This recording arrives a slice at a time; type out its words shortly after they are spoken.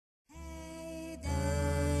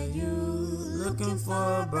looking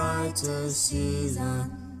for a brighter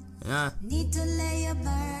season. Need to lay a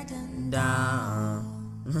burden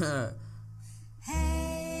down.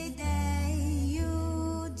 Hey there,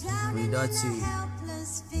 you drowning in a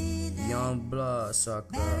helpless feeling, young blood sucker,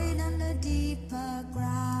 buried under deeper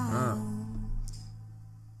ground.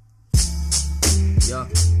 Yeah.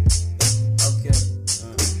 Okay.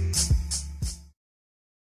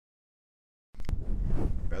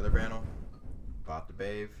 WeatherChannel, bought the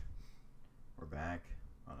Bave. We're back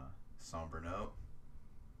on a somber note.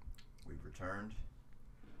 We've returned to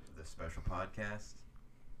this special podcast.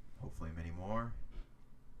 Hopefully many more.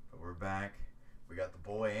 But we're back. We got the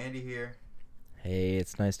boy Andy here. Hey,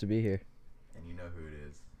 it's nice to be here. And you know who it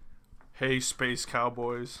is. Hey, Space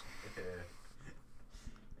Cowboys.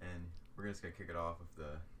 And we're just going to kick it off with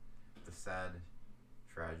the sad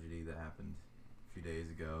tragedy that happened a few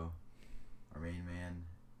days ago. Our main man,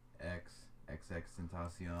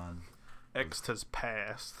 xxxtentacion. X has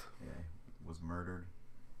passed. Yeah, was murdered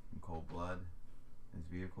in cold blood in his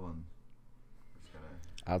vehicle, and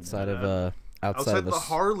outside of the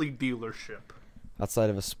Harley dealership. Outside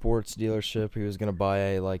of a sports dealership, he was gonna buy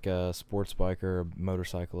a sports bike or a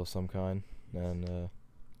motorcycle of some kind, and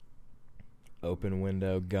open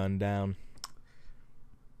window, gun down,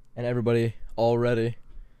 and everybody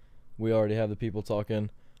we already have the people talking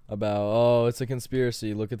about, oh, it's a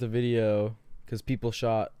conspiracy. Look at the video, because people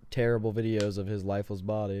shot terrible videos of his lifeless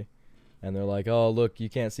body, and they're like, oh, look, you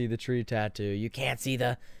can't see the tree tattoo. You can't see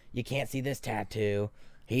this tattoo.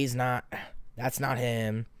 That's not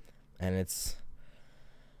him. And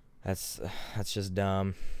that's just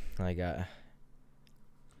dumb.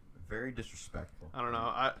 very disrespectful. I don't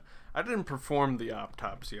know. I didn't perform the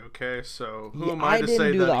autopsy, okay? So who Yeah, am I to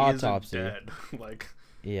say that he autopsy. isn't dead? Like,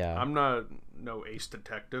 yeah. I'm not no ace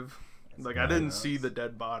detective. Like, I didn't see the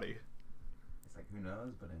dead body. It's like, who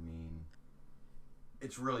knows? But I mean,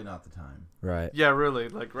 it's really not the time. Right. Yeah, really.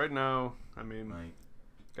 Like, right now, I mean, Like,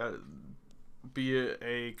 got be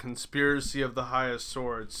a conspiracy of the highest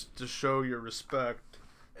sorts to show your respect.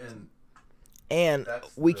 And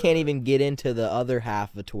we can't even get into the other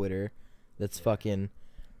half of Twitter that's fucking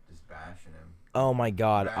just bashing him. Oh my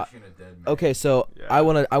god. Bashing a dead man. Okay, so Yeah, I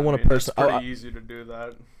want to It's pretty easy to do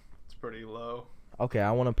that. It's pretty low. Okay,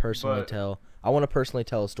 I want to personally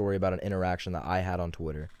tell a story about an interaction that I had on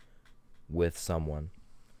Twitter with someone.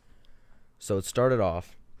 So it started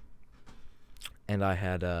off, and I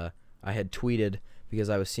had tweeted, because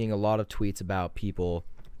I was seeing a lot of tweets about people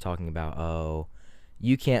talking about, oh,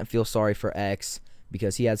 you can't feel sorry for X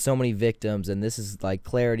because he had so many victims, and this is like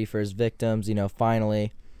clarity for his victims, you know,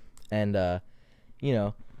 finally, and you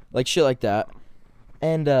know, like shit like that.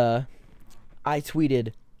 And I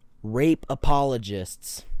tweeted, rape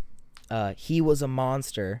apologists. He was a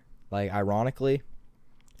monster, like, ironically.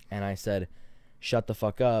 And I said, shut the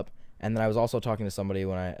fuck up. And then I was also talking to somebody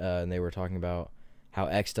when and they were talking about how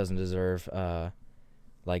X doesn't deserve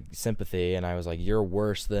like sympathy, and I was like, you're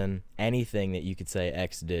worse than anything that you could say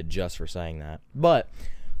X did just for saying that. But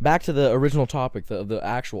back to the original topic, the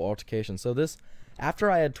actual altercation. So this,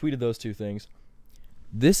 after I had tweeted those two things,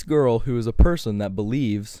 this girl, who is a person that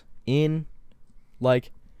believes in,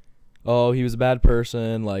 like, oh, he was a bad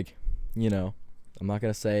person, like, you know, I'm not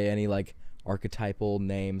gonna say any like archetypal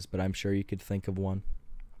names, but I'm sure you could think of one.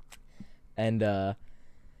 And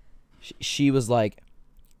she was like,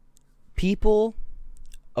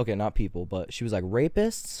 but she was like,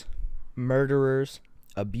 rapists, murderers,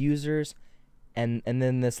 abusers, and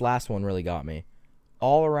then this last one really got me.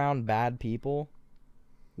 All around bad people,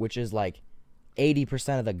 which is like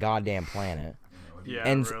 80% of the goddamn planet. Yeah,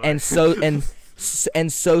 and really.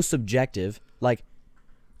 and so subjective, like,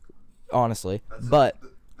 honestly.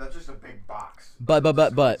 That's just a big box. But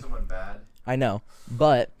Someone bad. I know.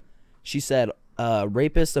 But she said,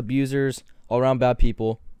 rapists, abusers, all around bad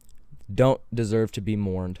people don't deserve to be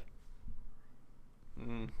mourned.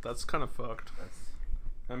 That's kind of fucked.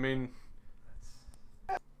 I mean,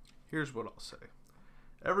 here's what I'll say.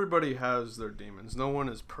 Everybody has their demons. No one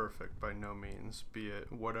is perfect by no means, be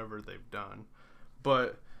it whatever they've done.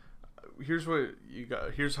 But here's what you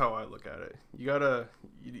got. Here's how I look at it.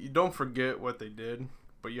 You don't forget what they did,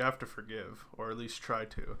 but you have to forgive, or at least try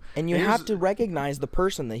to. And you have to recognize the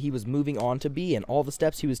person that he was moving on to be, and all the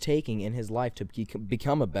steps he was taking in his life to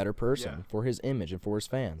become a better person for his image and for his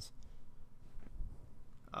fans.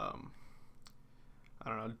 I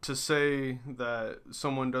don't know. To say that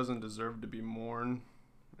someone doesn't deserve to be mourned,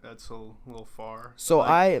 that's a little far. So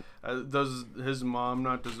like, does his mom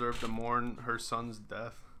not deserve to mourn her son's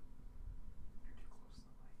death?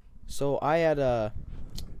 So I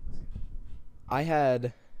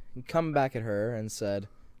had come back at her and said,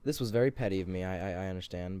 this was very petty of me, I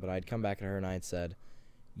understand, but I'd come back at her and I'd said,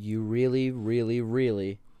 you really, really,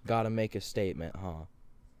 really gotta make a statement, huh?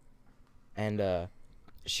 And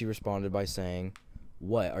she responded by saying,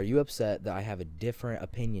 what, are you upset that I have a different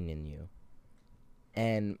opinion in you?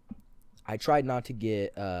 And I tried not to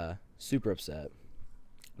get super upset,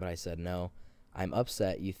 but I said, no, I'm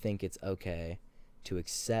upset you think it's okay to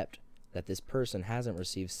accept that this person hasn't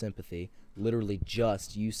received sympathy. Literally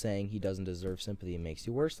just you saying he doesn't deserve sympathy makes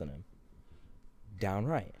you worse than him.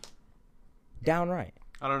 Downright.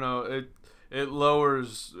 I don't know. It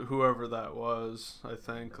lowers whoever that was, I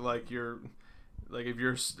think. Like if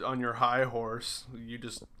you're on your high horse, you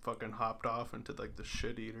just fucking hopped off into like the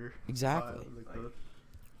shit eater. Exactly. Like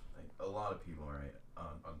a lot of people, right,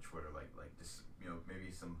 on Twitter, like just, you know,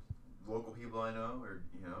 maybe some local people I know, or,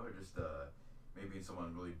 you know, or just maybe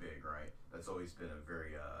someone really big, right, that's always been a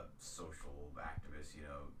very social activist, you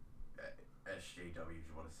know, SJW, if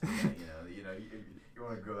you want to say that, you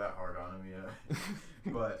want to go that hard on them, you know,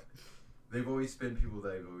 but they've always been people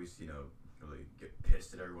that have always, you know, really get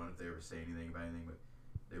pissed at everyone if they ever say anything about anything, but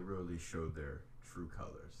they really showed their true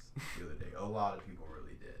colors the other day. A lot of people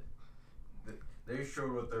really did. They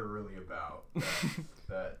showed what they're really about.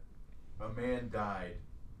 That a man died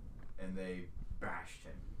and they bashed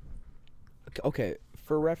him. Okay,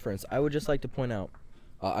 for reference, I would just like to point out,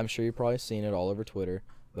 I'm sure you've probably seen it all over Twitter,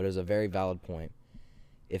 but it's a very valid point.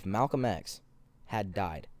 If Malcolm X had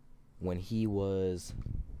died when he was,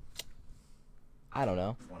 I don't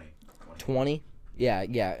know, 20? Yeah,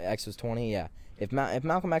 X was 20, yeah. If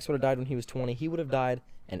Malcolm X would have died when he was 20, he would have died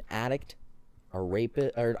an addict, a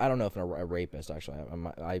rapist, or I don't know if a rapist, actually.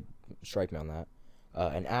 I strike me on that.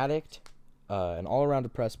 An addict, an all-around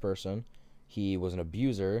depressed person. He was an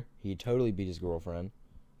abuser. He totally beat his girlfriend.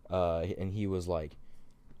 And he was, like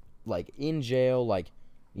in jail, like,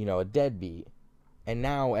 you know, a deadbeat. And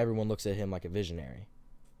now everyone looks at him like a visionary.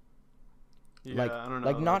 Yeah, I don't know.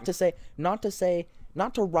 Like,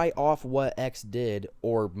 not to write off what X did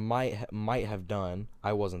or might have done.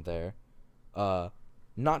 I wasn't there.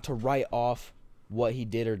 Not to write off what he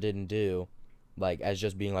did or didn't do, like, as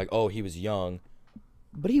just being like, oh, he was young.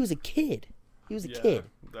 But he was a kid. He was a kid.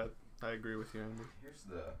 That I agree with you, Andy. Here's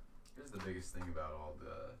the biggest thing about all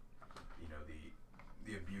the, you know,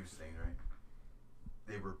 the abuse thing, right?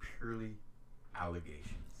 They were purely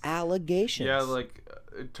allegations. Yeah, like,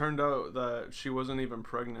 it turned out that she wasn't even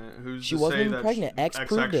pregnant. She wasn't even pregnant. X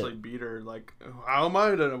proved actually it. beat her. Like, how am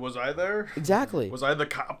I? Was I there? Exactly. Was I the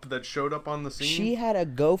cop that showed up on the scene? She had a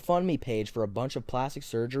GoFundMe page for a bunch of plastic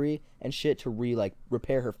surgery and shit to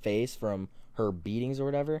repair her face from her beatings or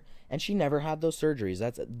whatever, and she never had those surgeries.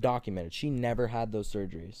 That's documented. She never had those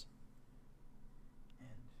surgeries. And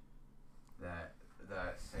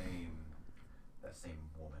that same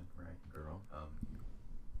woman, right, girl,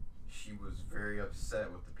 she was very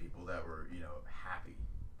upset with the people that were, you know, happy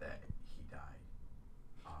that he died.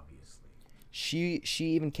 Obviously. She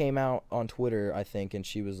even came out on Twitter, I think, and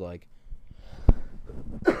she was like,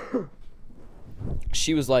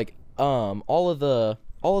 all of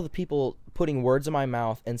the people putting words in my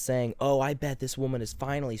mouth and saying, oh, I bet this woman is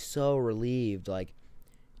finally so relieved. Like,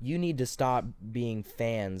 you need to stop being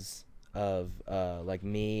fans of like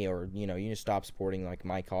me, or, you know, you need to stop supporting like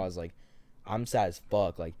my cause. Like, I'm sad as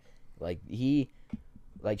fuck. Like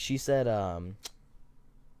she said,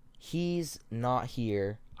 he's not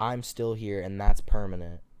here, I'm still here, and that's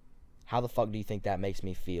permanent. How the fuck do you think that makes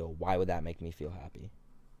me feel? Why would that make me feel happy?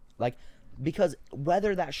 Like, because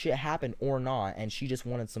whether that shit happened or not, and she just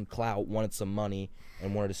wanted some clout, wanted some money,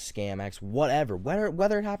 and wanted to scam X, whatever,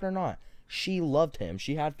 whether it happened or not, she loved him.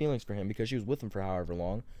 She had feelings for him because she was with him for however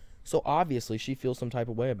long. So obviously she feels some type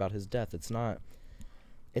of way about his death. It's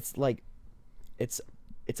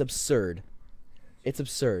absurd. It's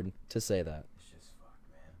absurd to say that. It's just fucked,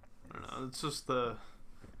 man. I don't know. It's just the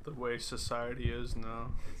way society is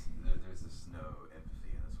now. There's just no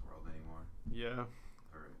empathy in this world anymore. Yeah.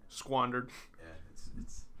 Squandered. Yeah,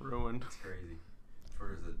 it's ruined. It's crazy.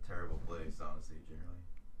 Twitter's a terrible place, honestly, generally.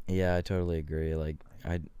 Yeah, I totally agree. Like,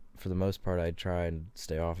 for the most part, I try and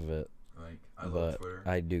stay off of it. Like, I love Twitter.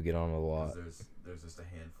 I do get on it a lot. There's just a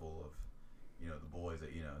handful of, you know, the boys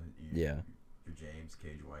that, you know, yeah. You're James,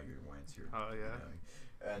 Cage White, you're Wentz, you're. Oh yeah.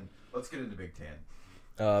 You know, and let's get into Big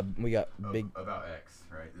Tan. We got about X,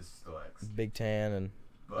 right? This is still X. Big Tan and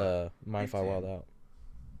Mind If I Wild Out.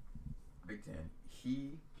 Big Tan,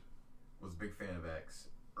 he was a big fan of X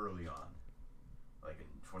early on, like in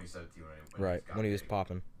 2017 when he was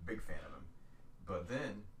popping. Big fan of him, but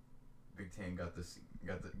then Big Tan got this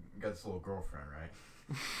little girlfriend, right?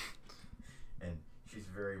 And she's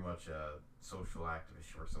very much a social activist.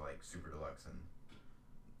 She works at like Super Deluxe and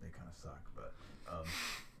they kind of suck. But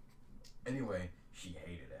anyway, she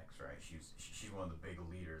hated X, right? She's one of the big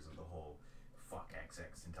leaders of the whole fuck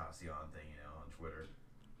xxxtentacion thing, you know, on Twitter.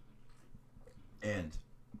 And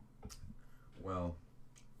well,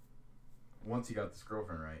 once he got this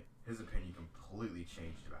girlfriend, right, his opinion completely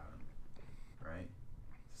changed about him, right?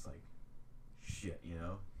 It's like shit, you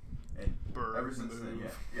know. And bird ever since move. then,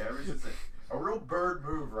 yeah, ever since then, a real bird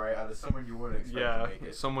move, right, out of someone you wouldn't expect to make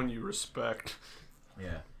it. Someone you respect.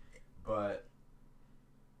 Yeah, but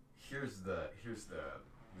here's the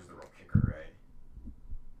real kicker, right?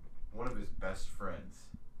 One of his best friends,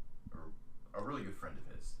 or a really good friend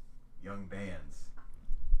of his, Young Bands,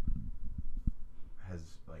 has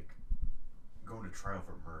like going to trial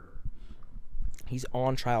for murder. He's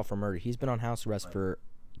on trial for murder. He's been on house arrest for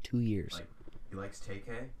 2 years. Like, he likes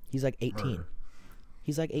TK. He's like 18. Murder.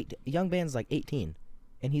 He's like 8. Young Band's like 18,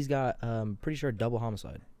 and he's got pretty sure double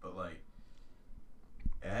homicide. But like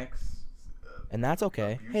X. And that's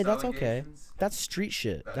okay. Abuse Hey, that's okay. allegations. That's street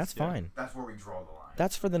shit. That's fine. That's where we draw the line.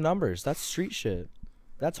 That's for the numbers. That's street shit.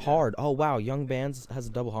 That's hard. Oh wow, Young Bands has a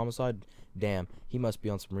double homicide. Damn, he must be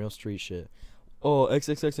on some real street shit. Oh,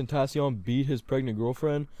 xxxtentacion beat his pregnant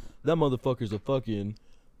girlfriend. That motherfucker's a fucking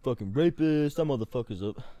rapist. That motherfucker's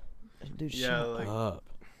a dude. Yeah, shut like- up.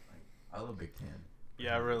 I love Big Ten.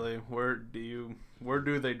 Yeah, really. Where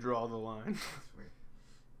do they draw the line? That's weird.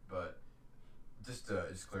 But just to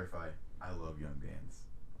clarify, I love Young Bands.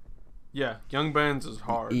 Yeah, Young Bands is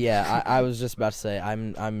hard. Yeah, I was just about to say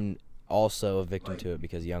I'm also a victim Like- to it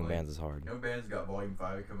because Young like, Bands is hard. Young Band's got Volume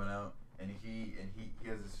 5 coming out, and he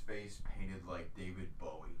has his face painted like David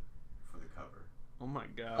Bowie for the cover. Oh my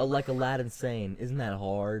god. Like Aladdin Sane, isn't that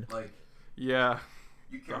hard? Like Yeah,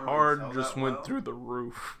 you the can't hard really tell just that went well. through the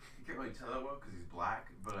roof. You can't really tell that well because he's black,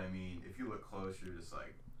 but I mean, if you look close, you're just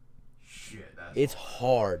like, shit, that's It's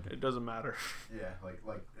hard. hard. It doesn't matter. Yeah, like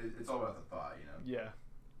it's all about the thought, you know. Yeah.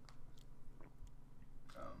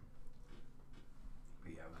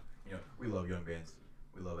 But yeah, you know, we love Young Bands,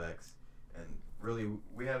 we love X, and really,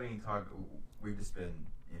 we haven't even talked. We've just been,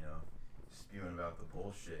 you know, spewing about the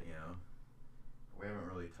bullshit, you know. We haven't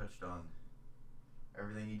really touched on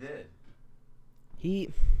everything he did.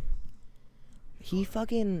 He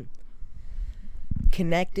fucking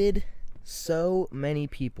connected so many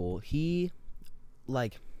people. He,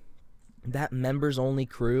 like, that members only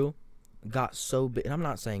crew got so big. And I'm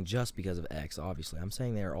not saying just because of X, obviously. I'm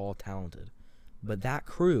saying they're all talented. But that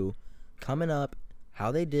crew coming up,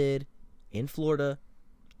 how they did in Florida,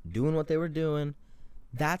 doing what they were doing,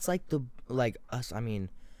 that's like us. I mean,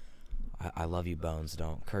 I love you, Bones.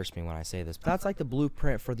 Don't curse me when I say this. But that's like the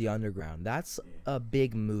blueprint for the underground. That's a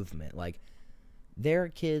big movement. Like, there are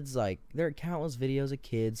kids, like, there are countless videos of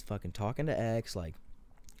kids fucking talking to X, like,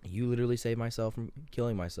 you literally saved myself from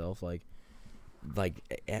killing myself. Like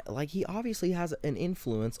he obviously has an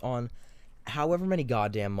influence on however many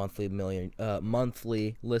goddamn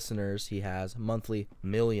monthly listeners he has, monthly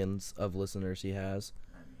millions of listeners he has.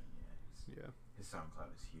 I mean, Yeah. his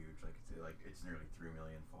SoundCloud is huge. It's nearly 3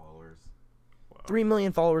 million followers. Wow. 3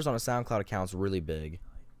 million followers on a SoundCloud account is really big.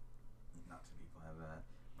 Not too people have that,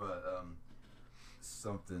 but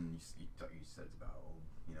something you said about old,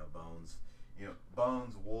 you know, Bones, you know,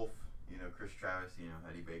 Bones, Wolf, you know, Chris Travis, you know,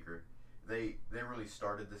 Eddie Baker, they really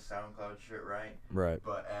started this SoundCloud shit, right? Right.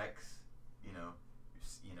 But X, you know,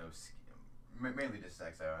 mainly just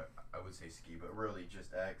X, I would say Ski, but really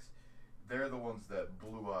just X, they're the ones that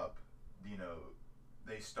blew up, you know,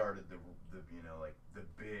 they started the you know, like the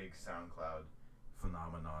big SoundCloud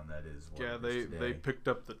phenomenon that is what Yeah, it is they today. picked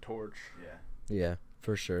up the torch. Yeah. Yeah,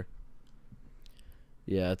 for sure.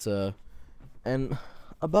 Yeah, it's and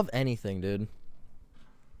above anything, dude,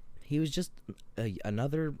 he was just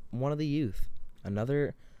another one of the youth,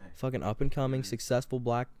 another fucking up and coming successful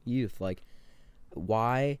black youth. Like,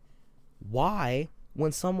 why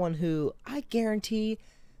when someone who I guarantee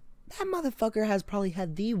that motherfucker has probably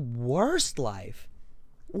had the worst life.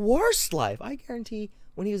 I guarantee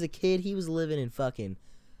when he was a kid, he was living in fucking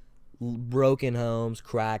broken homes,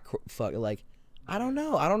 crack, like, I don't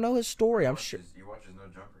know his story. I'm sure You watch his No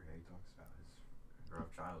Jumper here, he talks about his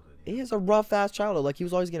rough childhood. he has a rough ass childhood. Like, he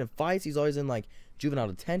was always getting in fights. He's always in like juvenile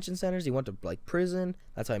detention centers. He went to like prison.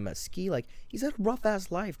 That's how he met Ski. Like, he's had a rough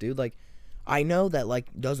ass life, dude. Like, I know that like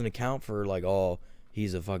doesn't account for like, oh,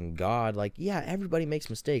 he's a fucking god. Like, yeah, everybody makes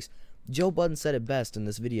mistakes. Joe Budden said it best in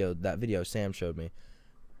this video. That video Sam showed me.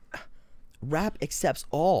 Rap accepts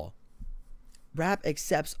all. Rap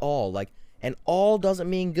accepts all. Like, and all doesn't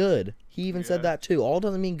mean good. He even said that too. All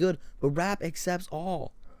doesn't mean good, but rap accepts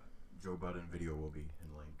all. Joe Budden video will be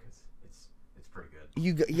in link because it's pretty good.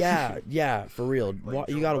 yeah, for real. Like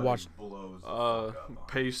You Joe gotta Budden watch. blows the fuck up on it.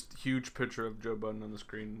 Paste huge picture of Joe Budden on the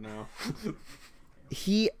screen now.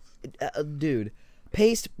 Dude,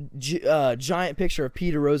 paste giant picture of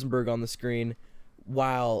Peter Rosenberg on the screen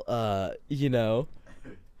while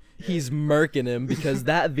he's murking him because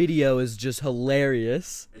that video is just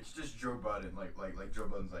hilarious. It's just Joe Budden, like Joe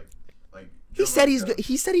Budden's like He said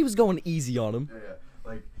he said he was going easy on him. Yeah,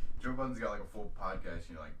 like Joe Budden's got like a full podcast,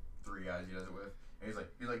 like 3 guys he does it with, and he's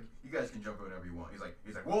like, you guys can jump in whenever you want. He's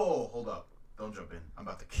like, whoa, hold up, don't jump in. I'm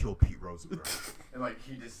about to kill Pete Rosenberg. And like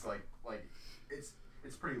he just like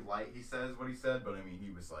it's pretty light. He says what he said, but I mean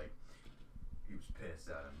he was pissed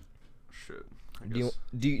at him. Shit. Do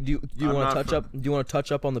you want to touch up? Do you want to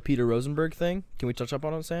touch up on the Peter Rosenberg thing? Can we touch up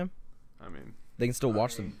on it, Sam? I mean, They can still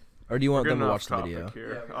watch them, or do you want them to watch the video?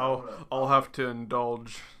 Here. Yeah, I'll have to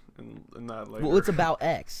indulge in that later. Well, it's about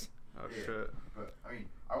X. Oh Yeah, shit. But I mean,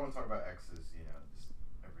 I want to talk about X's, just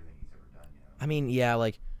everything he's ever done. I mean, yeah,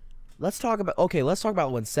 like let's talk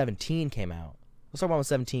about when 17 came out. Let's talk about when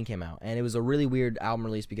 17 came out, and it was a really weird album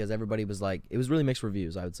release because everybody was like, it was really mixed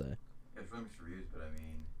reviews, I would say. It's really mixed reviews, but I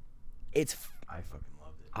mean, I fucking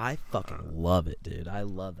loved it. I fucking love it, dude. I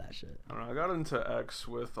love that shit. I don't know. I got into X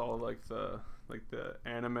with all the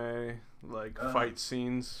anime fight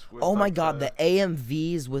scenes. With, Oh my god, the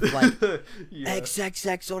AMVs with like yeah.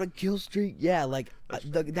 XXX on a kill streak. Yeah, like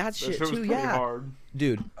that shit was too. pretty Yeah, hard.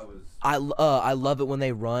 dude. I love it when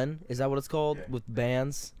they run. Is that what it's called? Yeah. With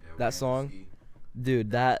bands, Yeah, that song.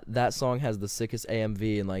 Dude, that song has the sickest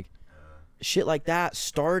AMV, and like shit like that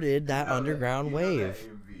started that underground wave.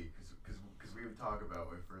 Because we would talk about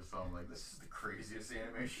when we first saw him, like, this is the craziest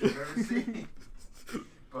animation I've ever seen.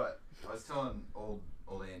 But I was telling old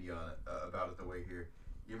Andy on it, about it the way here.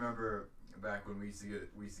 You remember back when we used to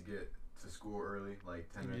get to school early, like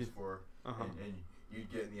 10 minutes before, and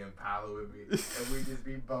you'd get in the Impala with me, and we'd just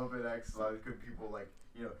be bumping X live because people like.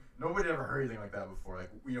 Nobody ever heard anything like that before.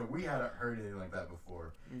 Like, we hadn't heard anything like that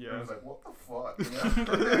before. Yeah. And it was like, what the fuck?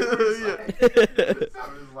 It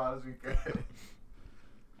sounded as loud as we could.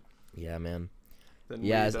 Yeah, man. Then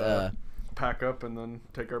yeah, we'd, pack up and then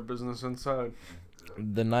take our business inside.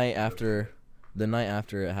 The night after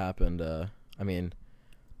it happened, I mean,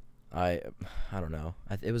 I don't know.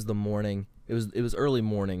 It was the morning. It was early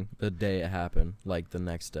morning the day it happened. Like the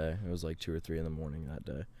next day, it was like 2 or 3 in the morning that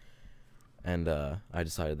day. And I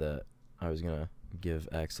decided that I was gonna give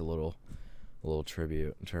X a little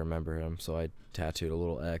tribute to remember him. So I tattooed a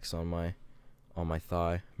little X on my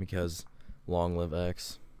thigh because long live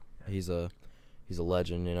X. He's a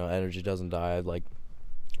legend. Energy doesn't die.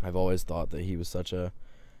 I've always thought that he was such a.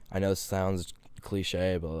 I know it sounds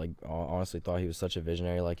cliche, but like honestly thought he was such a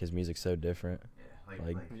visionary. Like his music's so different.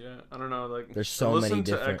 Yeah, yeah, I don't know. Like there's so many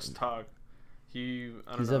different. To X talk. He's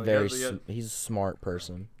he's a smart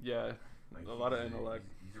person. Yeah. A lot of intellect.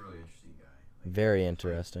 He's a really interesting guy. Very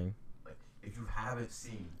interesting. Like, if you haven't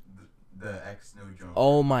seen the X No Joke.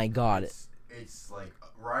 Oh my god. It's like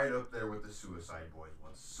right up there with the Suicide Boys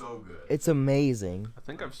one. So good. It's amazing. I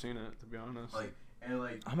think I've seen it, to be honest.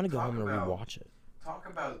 I'm gonna go home and rewatch it. Talk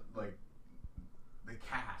about like the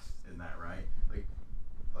cast in that, right?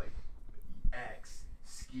 Like X,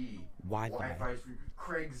 Ski, Wi-Fi,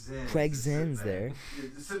 Craig Zinn. Craig Zinn's there. Yeah,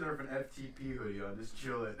 just sitting there with an FTP hoodie on, just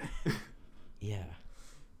chilling. Yeah,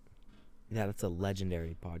 that's a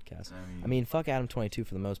legendary podcast. I mean, fuck Adam 22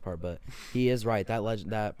 for the most part, but he is right. That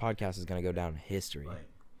podcast is gonna go down in history.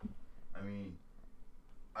 I mean,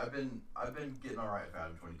 I've been getting alright with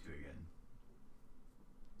Adam 22 again.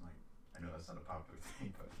 I know that's not a popular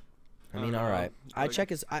thing, but I mean, alright. I check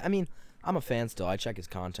his. I mean, I'm a fan still. I check his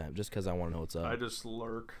content just because I want to know what's up. I just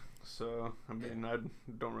lurk, so I mean, I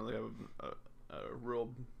don't really have a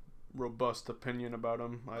real robust opinion about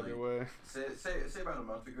him either way. Say about a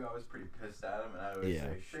month ago, I was pretty pissed at him, and I would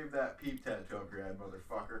say, shave that peep tattoo off your head,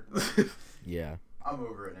 motherfucker. Yeah. I'm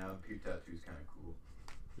over it now. The peep tattoo's kind of cool.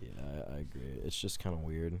 Yeah, I agree. It's just kind of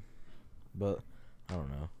weird, but I don't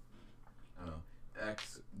know.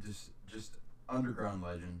 X, just underground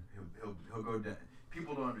legend. He'll go down.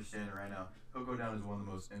 People don't understand it right now. He'll go down as one of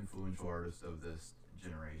the most influential artists of this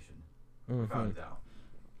generation, without a doubt.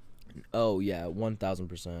 Oh yeah,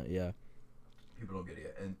 1000%. Yeah. People don't get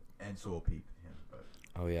it yet, and so will Peep him. But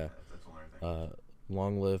oh yeah. That's the only thing.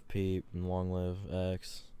 Long live Peep and long live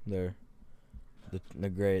X. They're the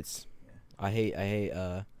greats. Yeah. I hate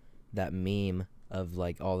that meme of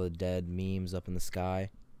like all the dead memes up in the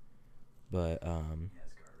sky. But yeah,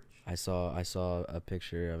 it's garbage. I saw a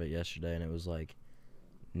picture of it yesterday, and it was like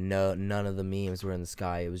none of the memes were in the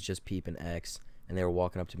sky. It was just Peep and X, and they were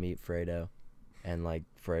walking up to meet Fredo, and like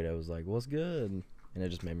Fredo was like, "What's good?" And it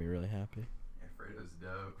just made me really happy. Yeah, was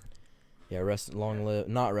dope. Yeah, rest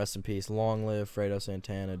in peace. Long live Fredo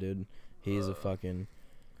Santana, dude. He's a fucking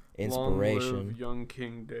inspiration. Long live Young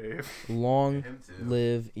King Dave. Long Him too.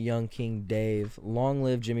 live Young King Dave. Long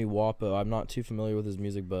live Jimmy Wapo. I'm not too familiar with his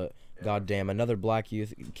music, but goddamn, another black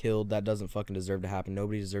youth killed. That doesn't fucking deserve to happen.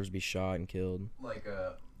 Nobody deserves to be shot and killed. Like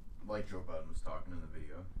Joe Budden was talking in the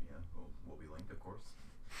video. Yeah, will be linked, of course.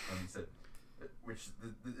 He said,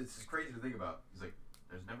 it's just crazy to think about. He's like,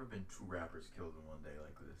 there's never been 2 rappers killed in one day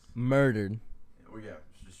like this. Murdered. Well, yeah,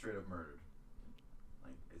 just straight up murdered.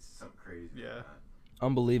 Like, it's something crazy. Yeah. Like that.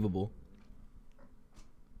 Unbelievable.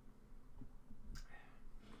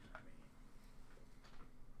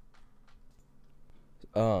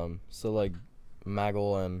 So like,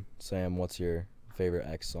 Maggle and Sam, what's your favorite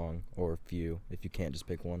X song, or few, if you can't just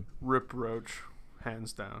pick one? Rip Roach,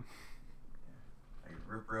 hands down. Like,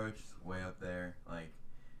 Rip Roach is way up there. Like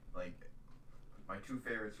my 2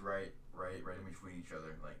 favorites right in between each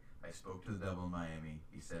other. Like, I spoke to the devil in Miami.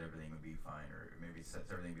 He said everything would be fine, or maybe he said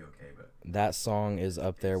everything would be okay. But That song is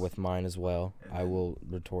up there with mine as well. I will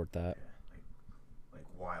retort that. yeah, like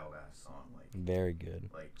wild ass song. Like, Very good.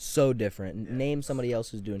 like, So different. Yeah. Name somebody else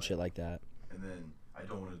who's doing shit like that. and then I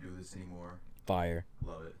don't want to do this anymore. Fire.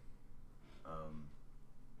 Love it.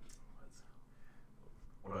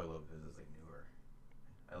 What I love is like newer.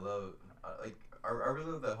 I love I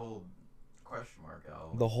really love that whole question mark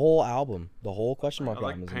album. The whole album. The whole question mark I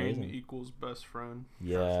like album is Pain amazing. Equals Best Friend.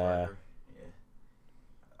 Yeah. Yeah.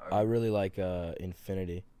 I really like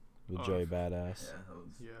Infinity with Oh, Joey Badass. Yeah, that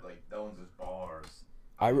one's, Yeah. like that one's just bars.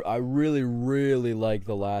 I really, really like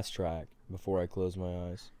the last track, Before I Close My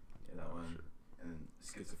Eyes. Yeah, that one. And then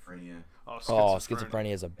Schizophrenia. Oh,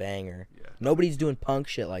 Schizophrenia is a banger. Yeah. Nobody's doing punk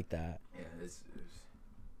shit like that. Yeah, it's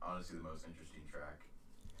honestly the most interesting track.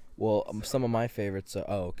 Well, some of my favorites.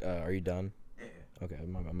 Are you done? Yeah. Okay,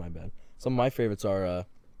 my bad. Some of my favorites are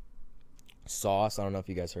Sauce. I don't know if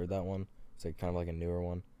you guys heard that one. It's like kind of like a newer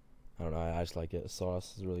one. I don't know. I just like it.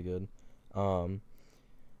 Sauce is really good.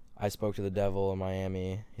 I spoke to the devil in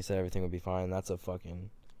Miami. He said everything would be fine. That's a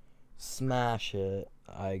fucking smash hit.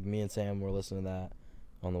 Me and Sam were listening to that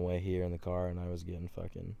on the way here in the car, and I was getting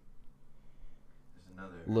fucking There's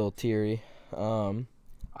another. a little teary.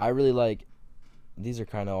 I really like. These are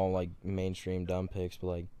kind of all like mainstream dumb picks, but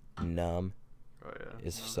like Numb Oh yeah.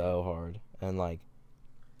 is so hard, and like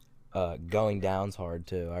Going Down's hard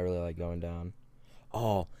too. I really like Going Down.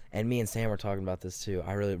 Oh, and me and Sam were talking about this too.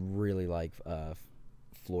 I really like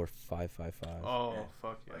Floor 555. Oh Yeah.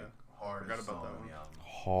 fuck yeah. Like, hardest Forgot about song that on one. the album.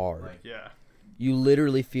 Hard. Like, Yeah. You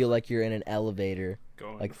literally feel like you're in an elevator,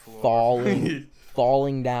 Going like to floor.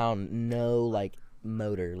 falling down. No like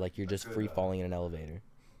motor, like you're just Good, free falling in an elevator.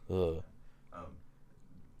 Ugh.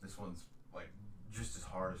 This one's like just as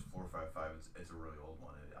hard as 455. It's a really old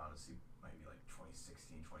one. It honestly might be like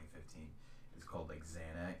 2016, 2015. It's called like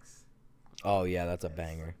Xanax. Oh yeah, that's a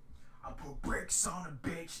banger. I put bricks on a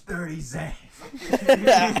bitch, 30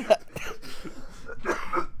 Xanax.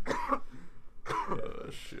 Oh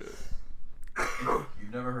shit.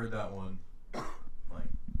 You've never heard that one. Like,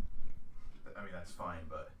 I mean, that's fine,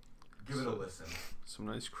 but give it a listen. Some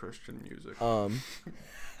nice Christian music.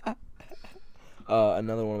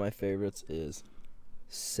 Another one of my favorites is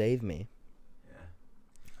Save Me. Yeah.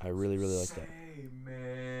 I really like that. Save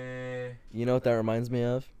me. You know what that reminds me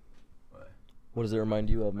of? What? What does it remind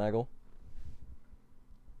you of, Maggle?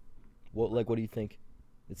 What do you think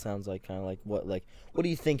it sounds like? Kind of like what do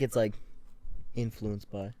you think it's like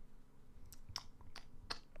influenced by?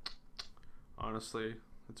 Honestly,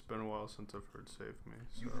 it's been a while since I've heard Save Me.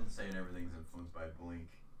 So. You've been saying everything's influenced by Blink.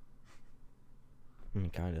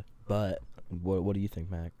 Kind of. But what do you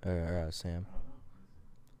think, Mac or Sam?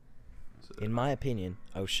 In my opinion,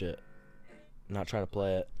 oh shit, not trying to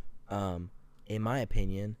play it. In my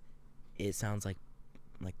opinion, it sounds like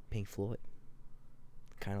Pink Floyd.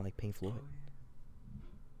 Kind of like Pink Floyd.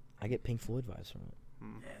 I get Pink Floyd vibes from it.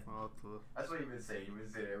 Yeah. I'll have to- That's what you've been saying. You've been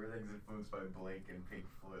saying everything's influenced by Blink and Pink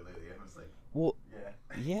Floyd lately. I was like, Well,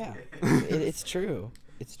 yeah. yeah, it's true.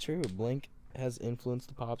 It's true. Blink has influenced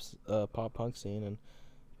the pop punk scene, and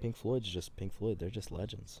Pink Floyd's just Pink Floyd. They're just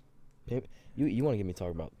legends. You want to get me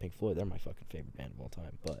talking about Pink Floyd? They're my fucking favorite band of all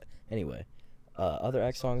time. But anyway, other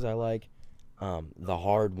X songs I like, the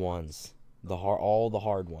hard ones, all the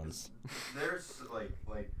hard ones. There's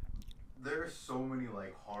there's so many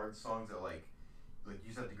like hard songs that like you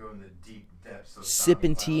just have to go in the deep depths of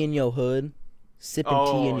Sipping tea in your hood, tea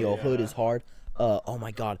in your hood yeah. is hard. Oh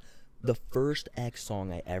my god, the first X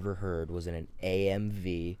song I ever heard was in an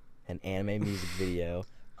AMV, an anime music video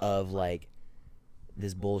of like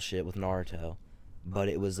this bullshit with Naruto, but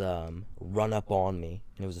it was Run Up On Me,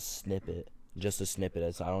 and it was a snippet just a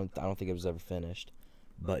snippet. I don't think it was ever finished.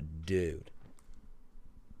 But dude,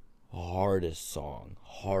 hardest song,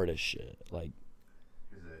 hardest shit. Like,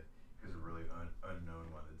 Here's a really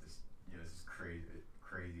unknown one that this is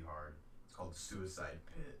crazy hard. It's called Suicide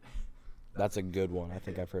Pit. that's a good one. I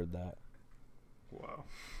think I've heard that. Wow.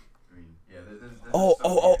 I mean, yeah. There's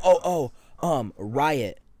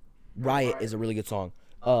Riot. Riot is a really good song.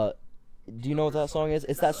 Do you know what that song is?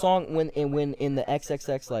 It's that song when in the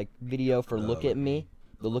XXX like video for Look at Me,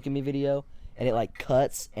 the Look at Me video, and it like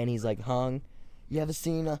cuts and he's like hung. You ever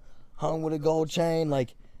seen hung with a gold chain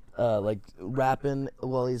like rapping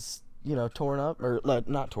while he's torn up or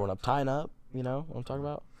not torn up, tying up? You know what I'm talking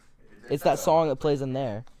about? It's that song that plays in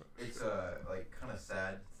there. It's like kind of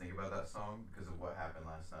sad to think about that song because of what happened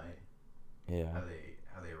last night. Yeah. How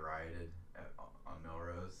they rioted on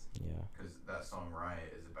Melrose. Yeah. Because that song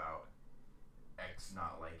Riot is about X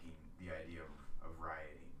not liking the idea of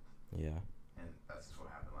rioting. Yeah. And that's just what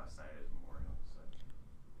happened last night at Memorial.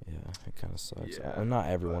 So. Yeah, it kind of sucks. Yeah,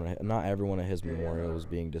 Not everyone at his memorial was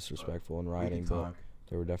being disrespectful and rioting, but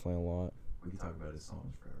there were definitely a lot. We can talk about his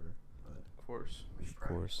songs forever, but Of course. we should Of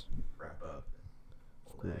course. wrap up.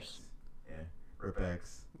 Of course. Yeah. Rip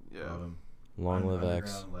X. Yeah. Love him. Long live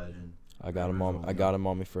X. Underground legend. I got him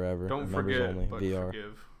on me forever. Don't Members forget, only. but VR.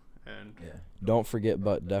 forgive. And Yeah. Don't forget,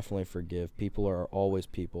 but definitely forgive. People are always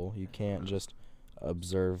people. You can't just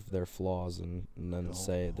observe their flaws and then Don't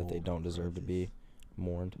say that they hold don't deserve to be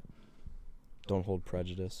mourned. Don't hold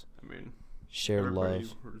prejudice. I mean, Share everybody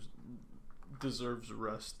love. deserves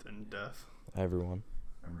rest and death. Everyone.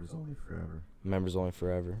 Members only forever. Members only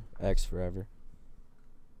forever. X forever.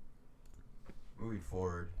 Moving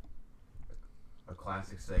forward, a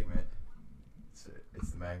classic segment. It's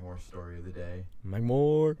the Magmore story of the day,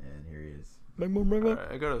 Magmore. and here he is. Magmore.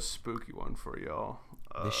 Alright, I got a spooky one for y'all.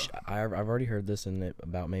 I've already heard this and it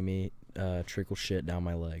about made me trickle shit down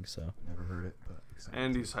my leg. So Never heard it, but excited.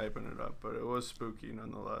 Andy's hyping it up, but it was spooky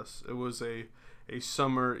nonetheless. It was a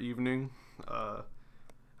summer evening.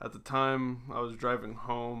 At the time, I was driving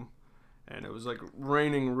home, and it was like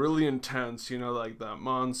raining really intense. Like that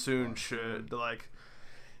monsoon shit. Like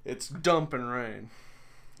it's dumping rain,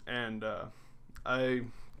 and I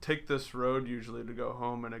take this road usually to go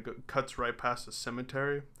home, and it cuts right past a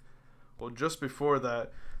cemetery. Well, just before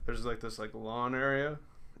that, there's like this like lawn area,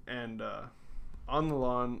 and on the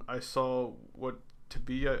lawn I saw what to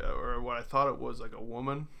be or what I thought it was like a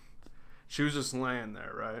woman. She was just laying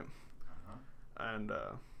there, right?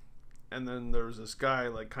 And then there was this guy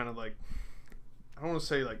like kind of like, I don't want to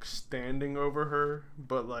say like standing over her,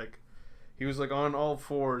 but like he was like on all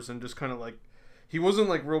fours and just kind of like, he wasn't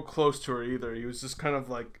like real close to her either. He was just kind of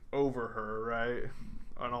like over her, right,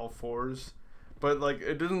 on all fours. But like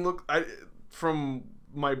it didn't look, from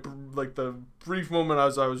my like the brief moment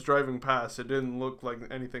as I was driving past, it didn't look like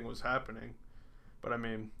anything was happening. But I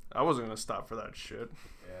mean, I wasn't gonna stop for that shit.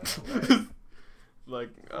 Yeah. Like,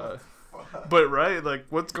 but right, like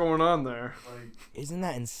what's going on there? Like, isn't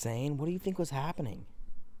that insane? What do you think was happening?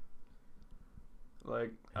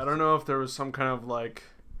 Like, I don't know if there was some kind of like,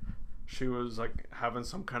 she was like having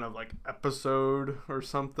some kind of like episode or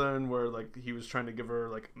something where like he was trying to give her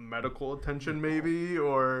like medical attention maybe,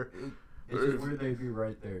 or it's just weird they'd be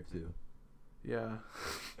right there too. yeah.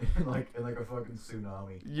 in like a fucking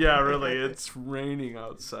tsunami. Yeah, really, it's raining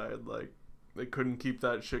outside. Like they couldn't keep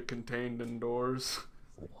that shit contained indoors.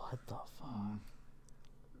 What the fuck?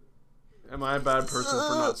 Am I a bad person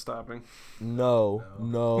for not stopping? No.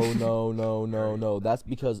 That's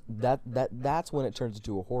because that's when it turns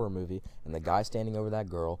into a horror movie, and the guy standing over that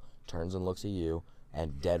girl turns and looks at you,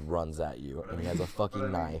 and dead runs at you, and he has a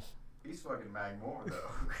fucking knife. He's fucking Magmore though.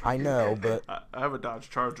 I know, but I have a Dodge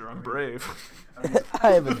Charger. I'm brave.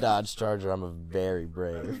 I have a Dodge Charger. I'm a very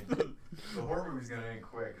brave. The horror movie's gonna end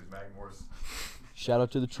quick because Magmore's. Shout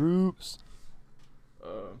out to the troops.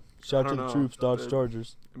 Shout out to the troops, Dodge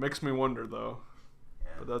Chargers. It makes me wonder though. Yeah.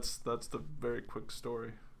 But that's the very quick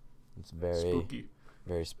story. It's very Spooky.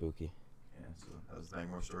 very spooky. Yeah, so that was the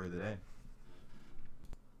Magmore story of the day.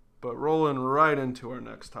 But rolling right into our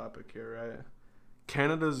next topic here, right?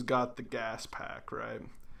 Canada's got the gas pack, right?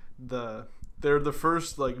 They're the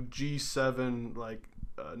first like G7 like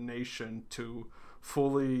nation to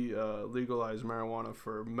fully legalize marijuana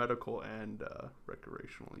for medical and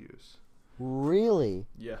recreational use. Really?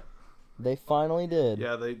 Yeah. They finally did.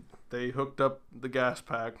 Yeah, they hooked up the gas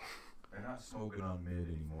pack. They're not smoking on mid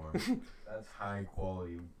anymore. That's high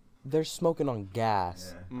quality. They're smoking on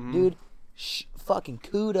gas. Yeah. Mhm. Dude, fucking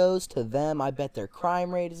kudos to them. I bet their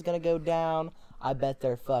crime rate is going to go down. I bet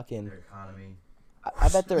their fucking... Their economy. I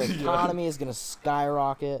bet their economy is gonna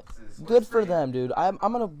skyrocket. Good for them, dude. I'm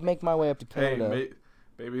gonna make my way up to Canada.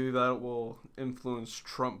 Maybe that will influence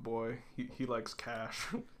Trump boy. He likes cash.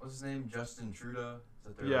 What's his name? Justin Trudeau?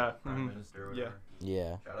 Is that their prime minister or whatever?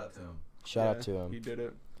 Yeah. Shout out to him. Shout out to him. He did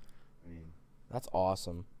it. I mean, that's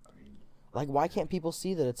awesome. Like, why can't people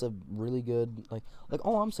see that it's a really good, like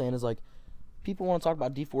all I'm saying is, like, people want to talk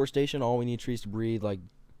about deforestation. Oh, we need trees to breathe. Like,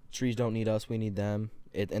 trees don't need us. We need them.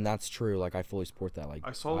 And that's true. Like, I fully support that. Like,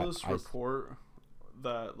 I saw this report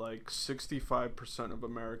that, like, 65% of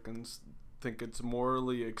Americans think it's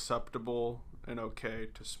morally acceptable and okay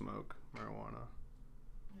to smoke marijuana.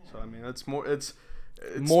 So, I mean, it's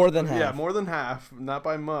more than half. Yeah, more than half. Not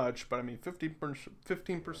by much, but, I mean, 15%.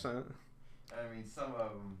 I mean, some of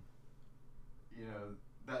them, you know,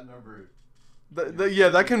 that number...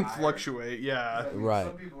 that can fluctuate, yeah. Right.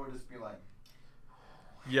 Some people would just be like...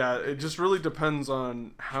 Yeah, it just really depends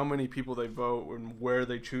on how many people they vote and where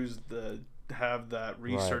they choose to have that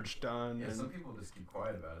research done. Yeah, and some people just keep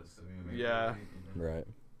quiet about it. So yeah. Right.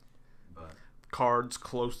 But cards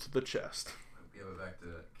close to the chest. Yeah, but back to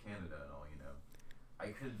Canada and all, you know,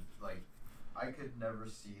 I could never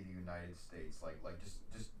see the United States like just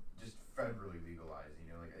federally legalized.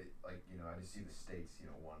 You know, I just see the states, you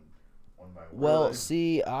know, one by one. Well,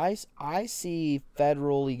 see, I see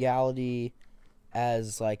federal legality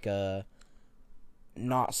as like a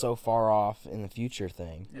not so far off in the future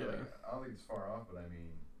thing. Yeah, I don't think it's far off, but I mean,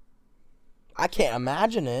 I can't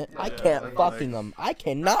imagine it. Yeah, I can't like, I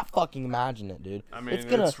cannot fucking imagine it, dude. I mean,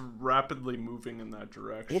 it's rapidly moving in that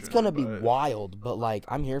direction. It's gonna be wild, but like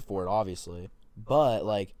I'm here for it, obviously. But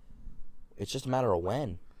like, it's just a matter of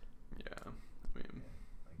when. Yeah, I mean,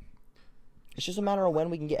 it's just a matter of when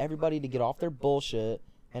we can get everybody to get off their bullshit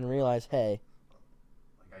and realize, hey.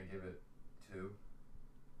 Like I give it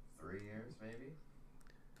 2-3 years, maybe.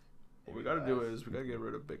 What we gotta do is we gotta get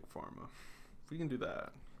rid of Big Pharma. If we can do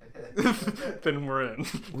that, then we're in.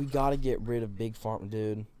 We gotta get rid of Big Pharma,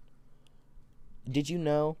 dude. Did you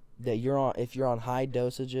know that if you're on high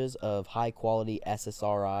dosages of high quality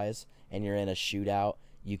SSRIs and you're in a shootout,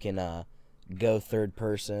 you can go third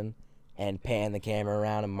person and pan the camera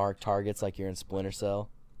around and mark targets like you're in Splinter Cell?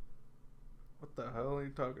 What the hell are you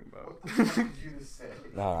talking about? What did you just say?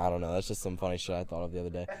 No, I don't know. That's just some funny shit I thought of the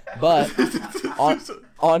other day. But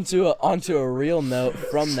onto a real note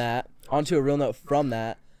from that.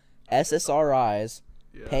 SSRIs,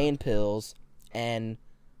 pain pills, and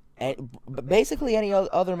basically any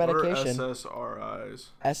other medication. What are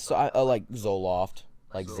SSRIs? Like Zoloft,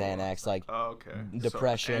 like Xanax, like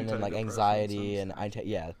depression and like anxiety and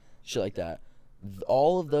shit like that.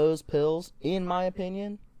 All of those pills, in my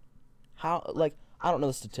opinion, I don't know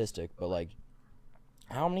the statistic, but like,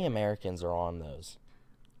 how many Americans are on those?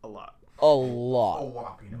 A lot. A lot. A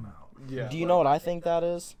whopping amount. Yeah. Do you know what I think that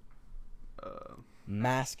is?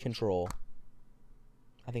 Mass control.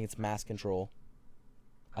 I think it's mass control.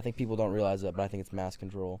 I think people don't realize that, but I think it's mass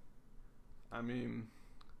control. I mean,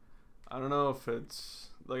 I don't know if it's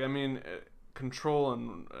like, I mean, control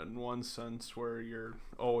in one sense where you're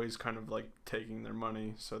always kind of like taking their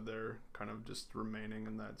money, so they're kind of just remaining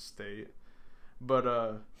in that state.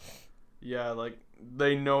 But yeah, like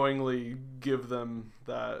they knowingly give them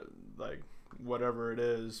that, like, whatever it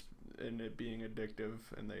is, and it being addictive,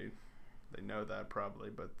 and they know that probably,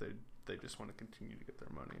 but they just want to continue to get their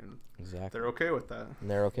money, and exactly they're okay with that. And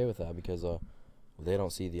they're okay with that because they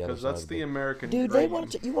don't see the other side. Because that's the American dude. dream.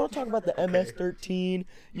 You want to talk about the MS-13?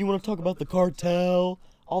 You want to talk about the cartel?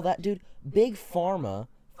 All that, dude. Big Pharma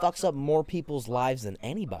fucks up more people's lives than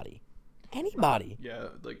anybody. Anybody. Yeah,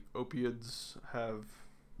 like opiates have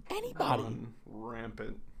anybody gone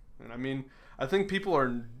rampant, and I mean, I think people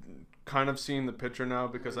are kind of seeing the picture now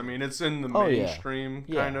because I mean it's in the mainstream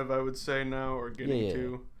kind of, I would say now, or getting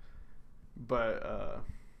to. But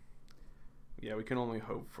yeah, we can only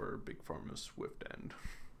hope for Big Pharma's swift end.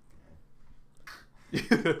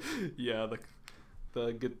 Yeah,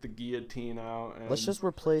 the get the guillotine out. And let's just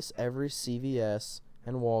replace every CVS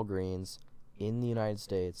and Walgreens in the United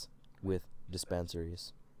States with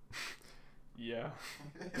dispensaries. Yeah.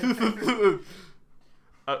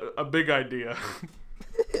 a big idea.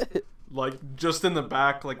 Like just in the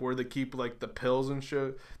back, like where they keep like the pills and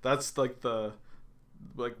shit. That's like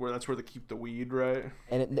that's where they keep the weed, right?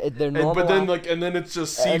 And they're normal. But then and then it's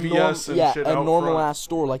just CVS and shit out a normal front. ass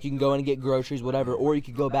store, like you can go in and get groceries, whatever, or you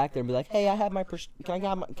could go back there and be like, hey, I have my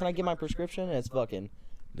can I get my prescription? And it's fucking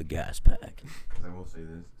the gas pack. I will say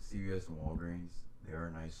this: CVS and Walgreens, they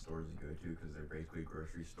are nice stores to go to because they're basically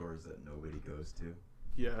grocery stores that nobody goes to.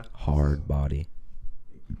 Yeah. Hard body.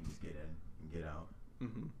 You can just get in and get out.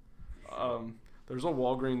 Mm-hmm. there's a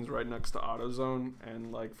Walgreens right next to AutoZone,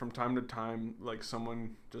 and like from time to time, like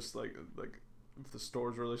someone just like if the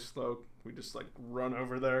store's really slow, we just like run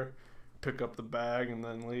over there, pick up the bag, and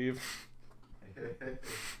then leave. What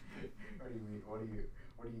do you mean? What do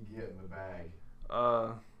you get in the bag?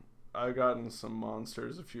 I've gotten some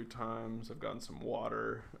Monsters a few times. I've gotten some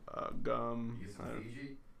water, gum. You get some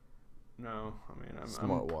Fiji? No, I mean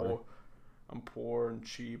Smart water. poor. I'm poor and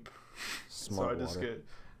cheap, Smart so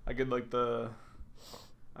I get like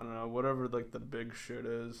I don't know, whatever like the big shit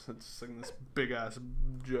is. It's like this big ass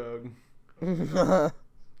jug. water.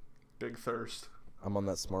 Big thirst. I'm on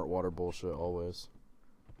that smart water bullshit always.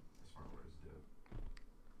 Smart water's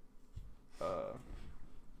dope.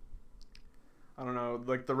 I don't know,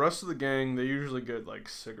 like the rest of the gang, they usually get like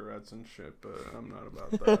cigarettes and shit, but I'm not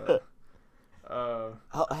about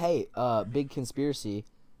that. Hey, big conspiracy.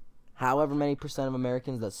 However many percent of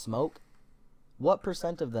Americans that smoke, what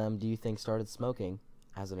percent of them do you think started smoking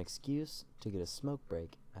as an excuse to get a smoke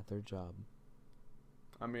break at their job?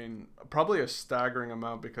 I mean, probably a staggering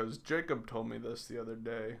amount, because Jacob told me this the other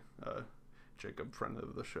day. Jacob, friend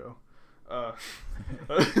of the show.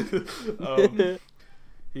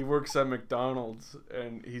 He works at McDonald's,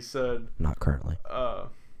 and he said, Not currently.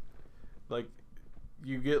 like,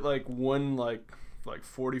 you get like one like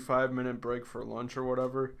 45-minute break for lunch or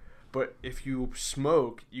whatever, but if you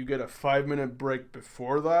smoke, you get a 5-minute break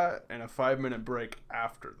before that and a 5-minute break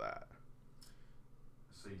after that.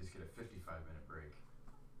 So you just get a 55-minute break.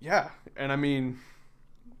 Yeah, and I mean,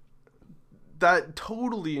 that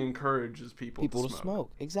totally encourages people to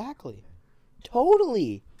smoke. Exactly.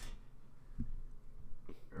 Totally.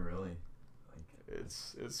 Really? Like,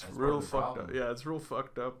 It's that's part real of the fucked up. problem. Yeah, it's real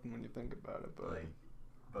fucked up when you think about it. But like,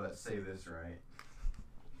 but say this right.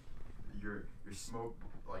 Your smoke,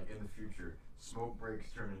 like in the future, smoke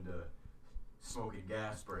breaks turn into smoking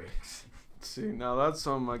gas breaks. see, now that's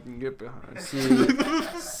something I can get behind.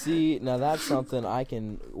 See, now that's something I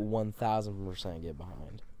can 1,000% get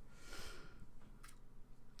behind.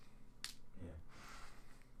 Yeah.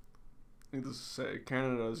 Needless to say,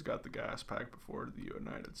 Canada's got the gas pack before the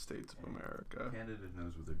United States of America. Canada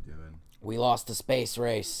knows what they're doing. We lost the space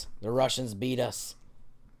race. The Russians beat us.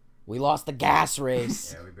 We lost the gas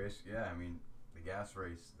race. Yeah, we basically. Yeah, I mean, the gas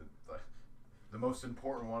race, the most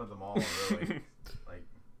important one of them all, really. Like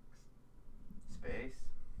space,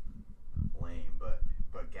 lame, but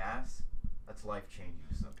gas, that's life changing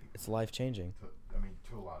to some people. It's life changing. I mean,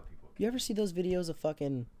 to a lot of people. You ever see those videos of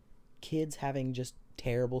fucking kids having just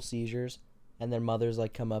terrible seizures, and their mothers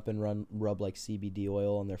like come up and rub like CBD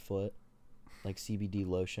oil on their foot, like CBD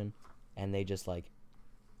lotion, and they just like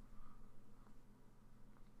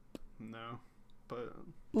No, but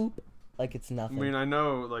boop, like it's I nothing. mean, I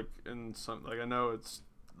know like in some I know it's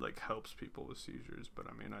like helps people with seizures, but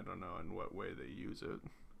I mean, I don't know in what way they use it.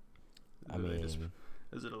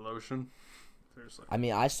 Is it a lotion? There's like, I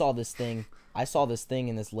mean, I saw this thing,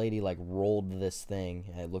 and this lady like rolled this thing,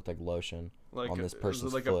 and it looked like lotion on this person's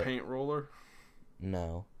is it like foot. a paint roller?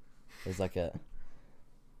 No, it was like a,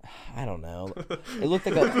 I don't know. It looked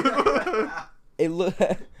like a, it look.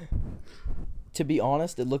 To be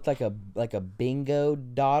honest, it looked like a bingo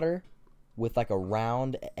daughter with like a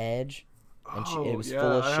round edge, and it was full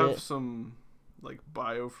of shit. I have some like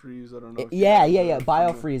biofreeze. I don't know. Yeah.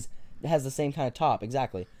 Biofreeze has the same kind of top,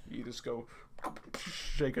 exactly. You just go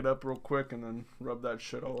shake it up real quick and then rub that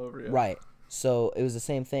shit all over you. Right. So it was the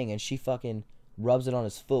same thing, and she fucking rubs it on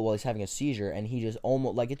his foot while he's having a seizure, and he just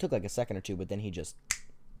almost like it took like a second or two, but then he just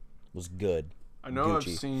was good. I know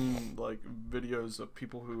Gucci. I've seen like videos of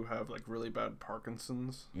people who have like really bad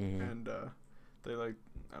Parkinson's, and they like,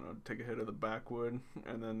 I don't know, take a hit of the backwood,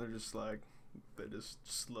 and then they're just like, they just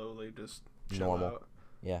slowly just chill Normal. out.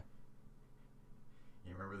 Yeah.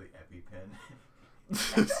 You remember the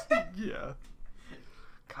EpiPen? Yeah.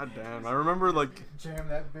 God damn, I remember like Jam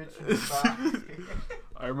that bitch in the body.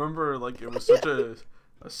 I remember like it was such a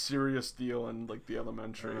serious deal in like the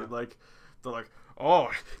elementary. Like they're like, oh,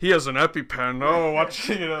 he has an EpiPen. Oh, watch,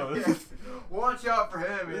 you know. Yes. Watch out for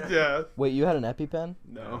him. Yeah. Wait, you had an EpiPen?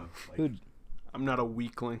 No. Like, Who? I'm not a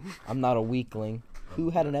weakling. I'm not a weakling.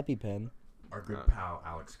 Who had an EpiPen? our good pal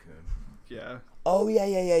Alex Kuhn. Yeah. Oh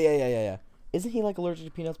yeah. Isn't he like allergic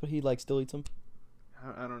to peanuts, but he like still eats them?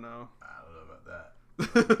 I don't know. I don't know about that.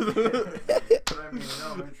 But I mean, in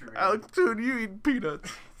elementary, Alex, dude, you eat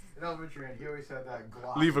peanuts. in elementary, he always had that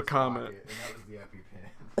Glock. Leave a in his comment. pocket, and that was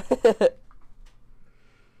the EpiPen.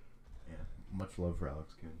 Yeah. Much love for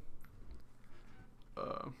Alex Kuhn.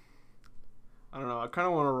 I don't know. I kind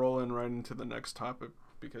of want to roll in right into the next topic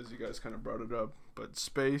because you guys kind of brought it up. But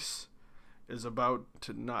space is about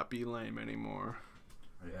to not be lame anymore.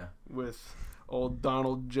 Yeah. With old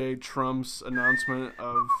Donald J. Trump's announcement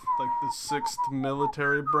of like the 6th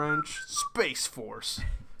military branch, Space Force.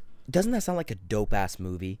 Doesn't that sound like a dope ass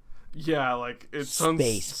movie? Yeah, like it sounds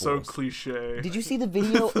Space so Force. cliche. Did you see the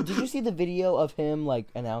video? Did you see the video of him like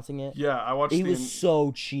announcing it? Yeah, I watched. He was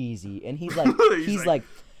so cheesy, and he's like, he's like,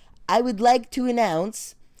 I would like to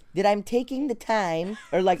announce that I'm taking the time,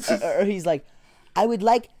 or like, or he's like, I would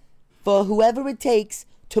like for whoever it takes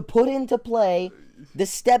to put into play the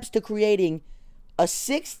steps to creating a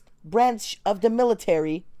 6th branch of the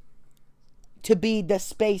military to be the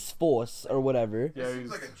Space Force or whatever. Yeah, it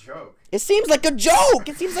seems like a joke. It seems like a joke.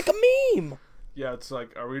 It seems like a meme. Yeah, it's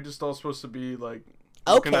like, are we just all supposed to be like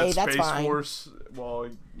Okay, looking at that's Space fine. Force while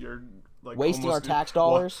you're like Wasting almost our tax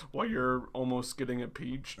dollars? while you're almost getting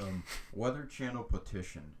impeached? Weather Channel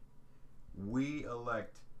petition. We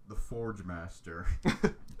elect the Forge Master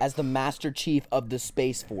As the Master Chief of the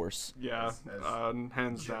Space Force. Yeah,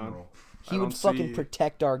 hands down. general. He I would don't fucking see-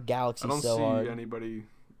 protect our galaxy I don't so see hard. anybody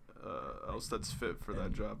else that's fit for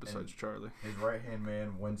that job besides Charlie. His right-hand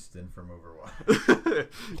man, Winston from Overwatch.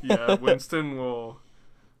 Yeah, Winston will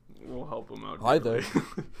help him out. Hi greatly.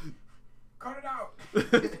 Cut it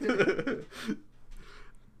out!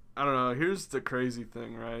 I don't know. Here's the crazy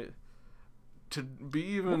thing, right? To be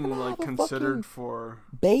even gonna like have a considered fucking for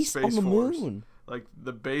Base Space on the Force, moon. like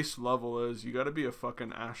the base level is you got to be a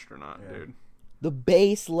fucking astronaut, Yeah. dude. The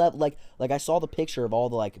base level, like I saw the picture of all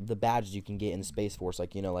the like the badges you can get in the Space Force,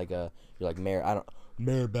 like you know, like you're like mayor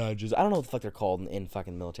badges. I don't know what the fuck they're called in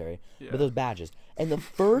fucking military, Yeah. but those badges. And the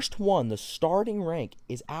first one, the starting rank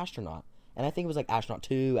is astronaut, and I think it was like astronaut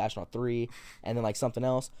 2, astronaut 3, and then like something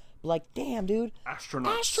else. But like, damn, dude,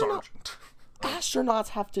 Astronaut Astronaut- sergeant. astronauts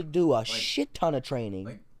have to do a shit ton of training.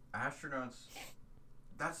 Like, astronauts,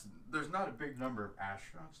 there's not a big number of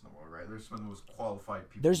astronauts in the world, right? There's some of the most qualified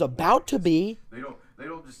people. There's in the about world. to be, They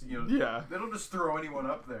don't just, Yeah. They don't just throw anyone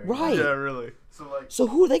up there. Right. Yeah, really. So, like, so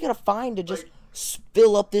who are they gonna find to just Like-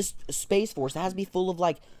 fill up this Space Force? It has to be full of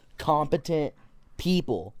like competent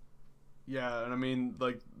people. Yeah, and I mean,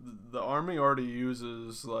 like the army already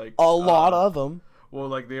uses like A lot of them. Well,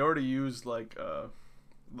 like they already use like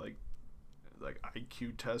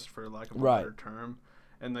IQ test for lack of a Right. better term,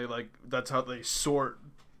 and they like that's how they sort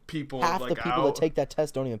people Half like the people out. that take that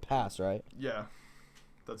test don't even pass, right? Yeah,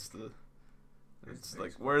 that's the. It's Space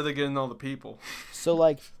like Force. where are they getting all the people? So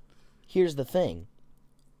like, here's the thing.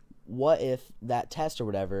 What if that test or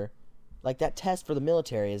whatever, like that test for the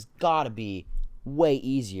military has got to be way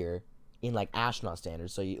easier in like astronaut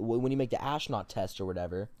standards. So when you make the astronaut test or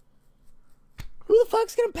whatever, who the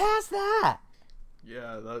fuck's gonna pass that?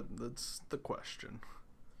 Yeah, that's the question.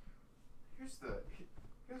 here's the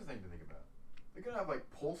thing to think about. They're gonna have like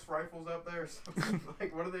pulse rifles out there or something.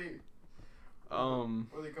 Like, what are they? What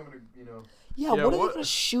are they coming to? Yeah, Yeah, what are what- they gonna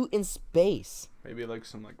shoot in space? Maybe like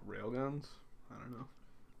some like railguns. I don't know.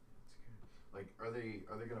 Like, are they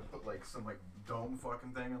gonna put like some like dome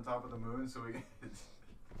fucking thing on top of the moon so we?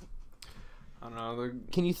 I don't know. They're,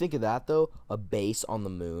 Can you think of that though? A base on the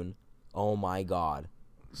moon. Oh my god,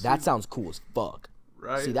 that sounds cool as fuck.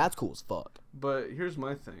 right. See, that's cool as fuck. But here's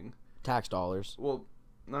my thing. Tax dollars. Well,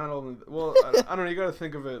 not only. Well, I don't know. You got to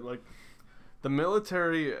think of it like the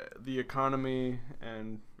military, the economy,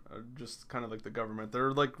 and just kind of like the government.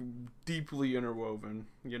 They're like deeply interwoven.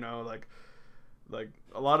 You know, like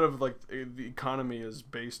a lot of like the economy is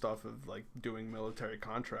based off of like doing military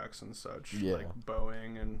contracts and such. Yeah. Like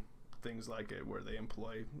Boeing and things like it, where they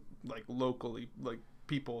employ like locally like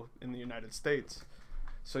people in the United States.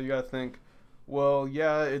 So you got to think, well,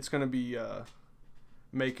 yeah, it's gonna be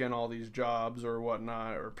making all these jobs or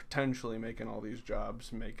whatnot, or potentially making all these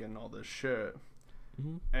jobs, making all this shit.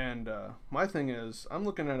 Mhm. And my thing is, I'm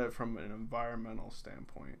looking at it from an environmental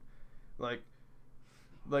standpoint, like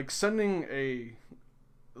sending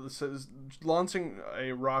launching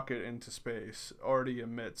a rocket into space already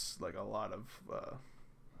emits like a lot of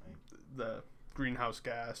the greenhouse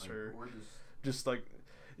gas, or we're just like.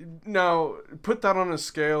 Now, put that on a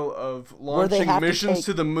scale of Where they launching have to missions take-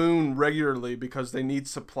 to the moon regularly because they need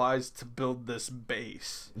supplies to build this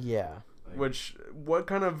base. Yeah. Which, what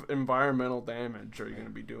kind of environmental damage are you going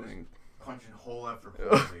to be doing? punching hole after hole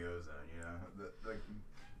in the ozone.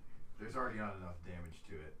 There's already not enough damage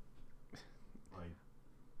to it. Like,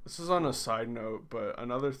 This is on a side note, but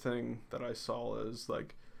another thing that I saw is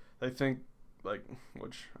like, they think like,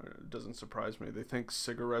 which doesn't surprise me. They think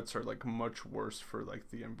cigarettes are like much worse for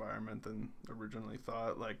like the environment than originally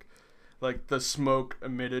thought. Like the smoke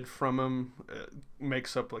emitted from them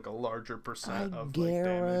makes up like a larger percent of like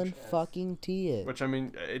damage. guarantee it. Which I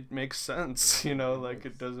mean, it makes sense, you know. Like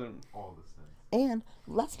it doesn't. all this thing. And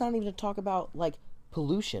let's not even talk about like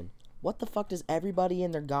pollution. What the fuck does everybody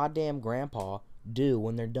and their goddamn grandpa do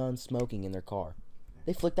when they're done smoking in their car?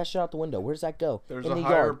 They flick that shit out the window. Where does that go? There's in a the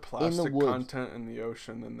higher yard, plastic in the woods. content in the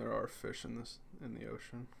ocean than there are fish in the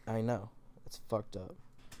ocean. I know. It's fucked up.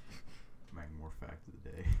 Making more fact of the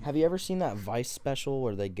day. Have you ever seen that Vice special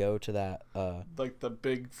where they go to that Like the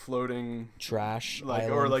big floating trash like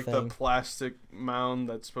island or like thing? the plastic mound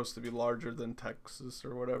that's supposed to be larger than Texas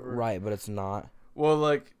or whatever. Right, but it's not. Well,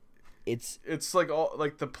 like It's like all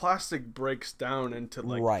like the plastic breaks down into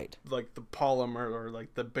like right. like the polymer or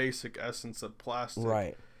like the basic essence of plastic.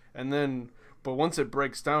 Right. And then but once it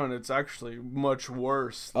breaks down, it's actually much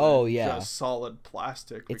worse than Oh, yeah. just solid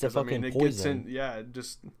plastic. It's a because, fucking it poison. gets in, yeah, it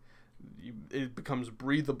just it becomes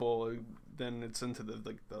breathable. Then it's into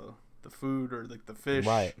the food or like the fish.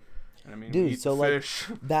 Right. And, I mean, Dude, eat so fish.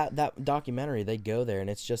 like that documentary, they go there and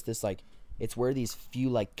it's just this like it's where these few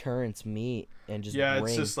like currents meet and just Yeah,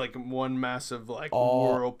 bring it's just like one massive like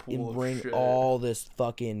all whirlpool and of bring shit. all this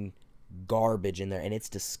fucking garbage in there, and it's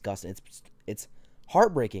disgusting. It's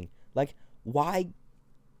heartbreaking. Like, why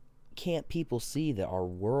can't people see that our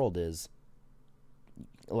world is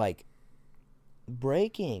like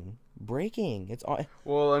breaking? It's all.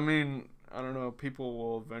 Well, I mean, I don't know. People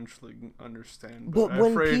will eventually understand. But I'm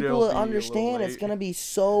when afraid people it'll be a understand, little it's late. gonna be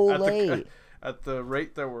so late. At the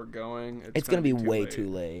rate that we're going, It's gonna be too way late. too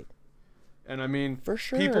late. And I mean, For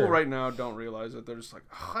sure. people right now don't realize it. They're just like,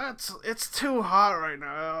 oh, it's too hot right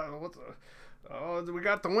now. We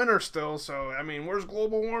got the winter still, so I mean, where's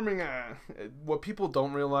global warming at? What people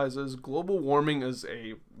don't realize is global warming is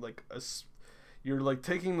you're like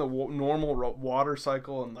taking the normal water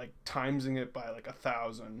cycle and like timesing it by like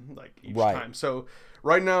 1,000 like each Right. time. So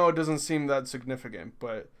right now it doesn't seem that significant,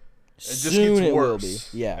 but it just Soon gets it will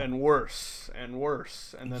worse, be. Yeah. and worse and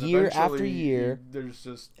worse, and then Year eventually after year. there's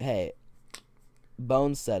just Hey,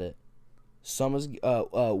 Bones said it. Summer's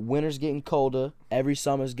winter's getting colder. Every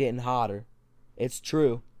summer's getting hotter. It's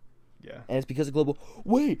true. yeah. And it's because of global.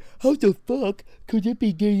 Wait, how the fuck could it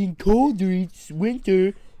be getting colder each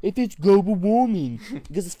winter if it's global warming?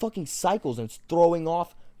 Because it's fucking cycles and it's throwing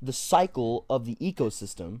off the cycle of the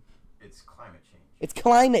ecosystem. It's climate change. It's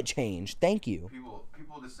climate change. Thank you.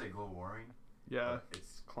 People just say global warming. Yeah, but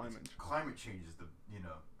it's climate. Climate change is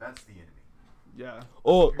that's the enemy. Yeah.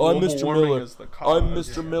 Oh, I'm Global Mr. warming Miller. is the cause. I'm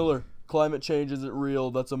Mr. Miller. Climate change isn't real.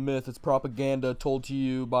 That's a myth. It's propaganda told to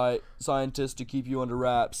you by scientists to keep you under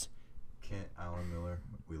wraps. Kent Allen Miller,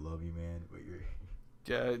 we love you, man. But you're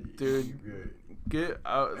Yeah, dude. Get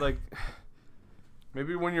out. Like,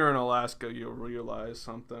 maybe when you're in Alaska, you'll realize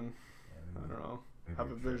something. I don't know.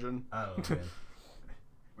 Have a vision. I don't know, man.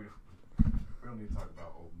 we don't need to talk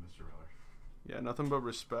about old Mr. Miller. Yeah, nothing but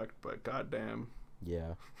respect, but goddamn.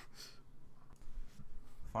 Yeah.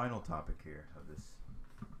 Final topic here of the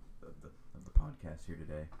podcast here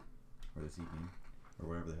today, or this evening, or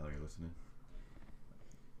wherever the hell you're listening.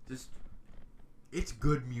 It's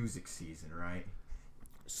good music season, right?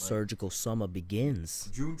 Surgical summer begins.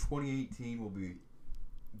 June 2018 will be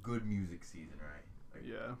good music season, right? Like,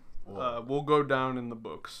 Yeah. well, We'll go down in the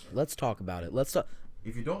books. Let's talk about it. Let's talk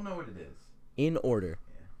if you don't know what it is, in order.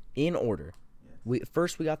 yeah. In order. Yeah. We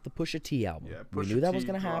got the Pusha T album. Yeah, We Pusha knew that T was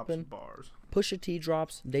gonna drops happen. Bars. Pusha T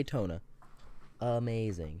drops Daytona.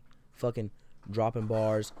 Amazing. Fucking dropping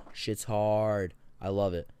bars. Shit's hard. I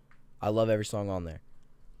love it. I love every song on there.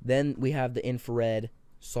 Then we have the Infrared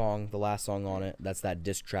song, the last song on it. That's that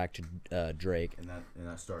diss track to Drake. And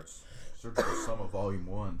that starts Surgical Summer Volume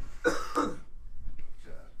 1.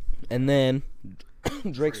 And then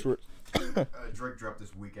Drake Dropped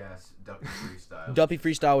this weak ass Duppy freestyle. Duppy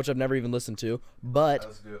freestyle, which I've never even listened to. But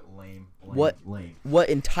Let's do it lame. what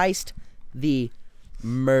enticed the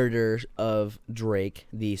murder of Drake,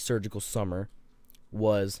 the Surgical Summer,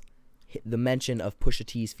 was the mention of Pusha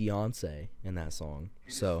T's fiance in that song.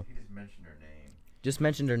 He So just mentioned her name. just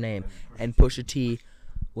mentioned her name, and Pusha Pusha T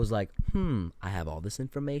was like, I have all this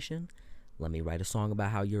information. Let me write a song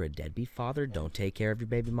about how you're a deadbeat father, don't take care of your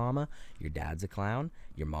baby mama, your dad's a clown,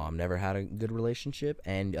 your mom never had a good relationship,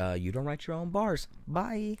 and you don't write your own bars.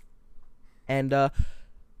 Bye. And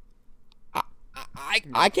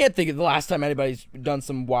I can't think of the last time anybody's done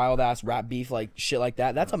some wild ass rap beef like shit like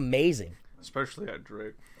that. That's amazing, Especially at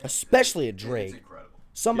Drake. especially a It's Drake. incredible.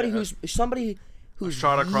 Somebody who's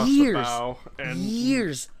Shot across years, the bow and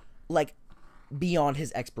years like beyond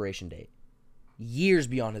his expiration date. Years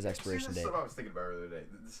beyond his expiration This date. is what I was thinking about earlier today.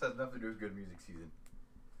 This has nothing to do with good music season.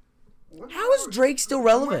 How is Drake still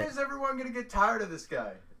relevant? When is everyone gonna get tired of this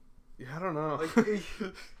guy? yeah, I don't know. Like,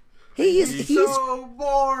 He's so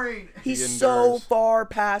boring. he's He so endures. far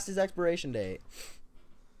past his expiration date.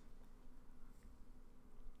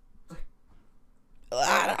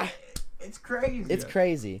 crazy. It's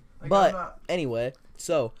crazy. Like, But anyway,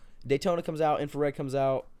 so Daytona comes out, Infrared comes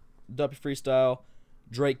out, Duppy Freestyle,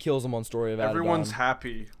 Drake kills him on Story of Adam. Everyone's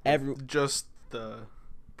happy. Just the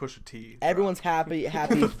Pusha T. Everyone's happy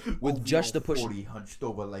with just the push. 40 hunched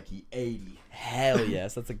over like he 80. Hell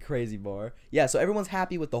yes, that's a crazy bar. Yeah, so everyone's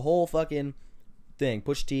happy with the whole fucking thing.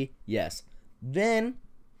 Pusha T, yes. Then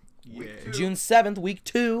June 7th, week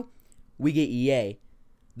 2, we get Yay,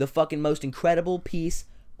 the fucking most incredible piece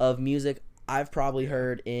of music I've probably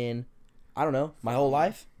heard in, I don't know, my whole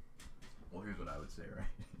life. Well, here's what I would say, right?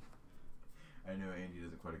 I know Andy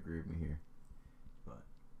doesn't quite agree with me here, but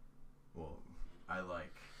I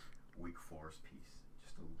like week 4's piece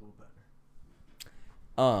just a little better.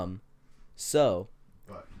 So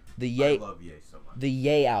But the Yay, I love Yay so much. the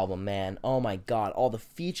Yay album, man. Oh my god, all the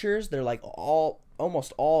features, they're like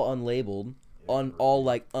almost all unlabeled, all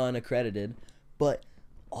like unaccredited, but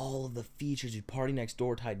all of the features, you Party Next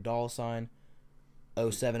Door, Ty Dolla $ign,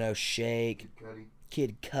 070 Shake,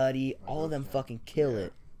 Kid Cudi, all of them fucking kill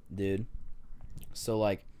it, dude. So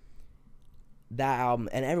like that album,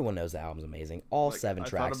 and everyone knows the album's amazing. All 7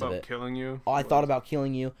 tracks of it. Killing You. I Thought About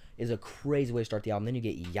Killing You is a crazy way to start the album. Then you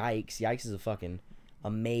get Yikes. Yikes is a fucking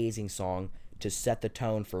amazing song to set the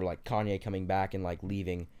tone for like Kanye coming back and like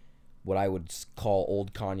leaving what I would call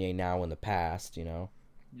old Kanye now in the past, you know.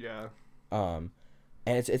 Yeah. And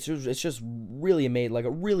it's just really amazing, like a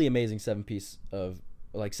really amazing 7-piece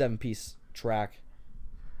track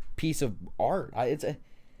piece of art.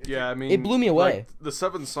 Yeah, I mean, it blew me away. Like, the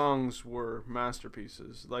 7 songs were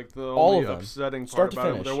masterpieces. Like the All only of them. upsetting Start part to about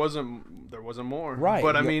it, finish. there wasn't more. Right.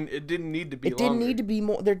 But I Yeah. mean, it didn't need to be. It didn't need to be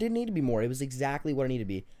more. There didn't need to be more. It was exactly what it needed to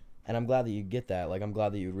be, and I'm glad that you get that. Like, I'm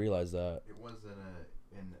glad that you realize that. It was an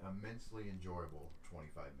immensely enjoyable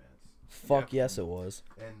 25 minutes. Fuck yes, it was.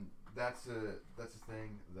 And that's a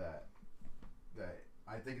thing that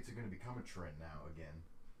I think it's going to become a trend now again.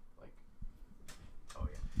 Like, oh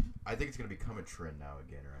yeah, I think it's going to become a trend now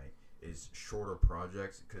again, right? Is shorter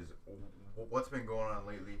projects, because what's been going on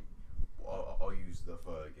lately? I'll use the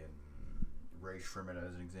fucking Ray Sherman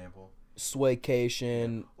as an example.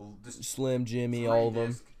 Swaycation, Slim Jimmy, all of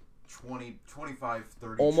them. 20, 25,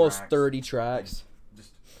 30 almost tracks, 30 tracks.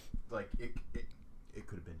 Just like it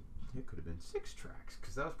could have been 6 tracks,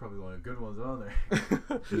 because that was probably one of the good ones on there.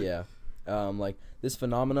 Yeah. Like this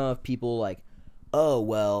phenomena of people like, oh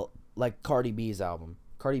well, like Cardi B's album.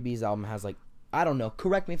 Cardi B's album has like, I don't know.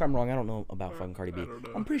 Correct me if I'm wrong. I don't know about fucking Cardi B.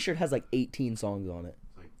 I'm pretty sure it has like 18 songs on it.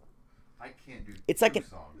 It's like, I can't do. It's like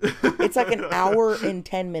songs. It's like an hour and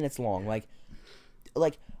 10 minutes long. Like,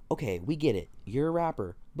 okay, we get it. You're a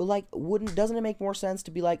rapper, but like, doesn't it make more sense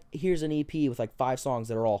to be like, here's an EP with like 5 songs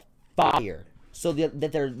that are all fire, so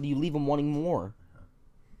that you leave them wanting more.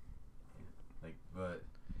 Like, but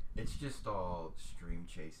it's just all stream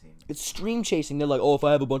chasing. It's stream chasing. They're like, oh, if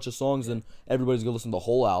I have a bunch of songs, then everybody's gonna listen to the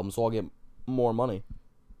whole album, so I'll get more money.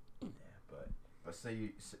 Yeah, but say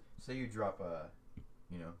you drop a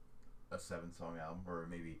 7-song album, or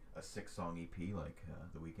maybe a 6-song EP like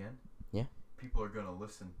The Weeknd. Yeah. People are gonna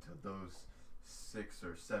listen to those 6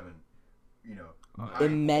 or 7,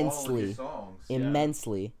 immensely songs.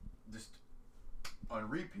 Immensely. Just on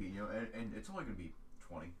repeat, and it's only gonna be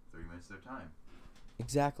 20, 30 minutes at a time.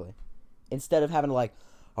 Exactly. Instead of having to like,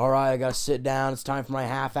 all right, I gotta sit down. It's time for my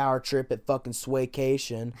half-hour trip at fucking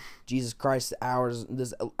Swaycation. Jesus Christ,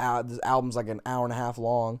 this album's like an hour and a half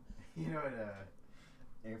long. You know what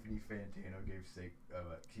Anthony Fantano gave sake of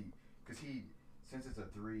because since it's a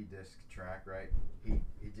 3-disc track, right? He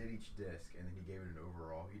did each disc and then he gave it an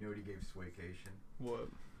overall. You know what he gave Swaycation? What?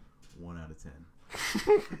 1 out of 10.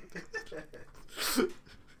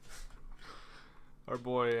 Our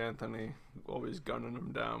boy Anthony always gunning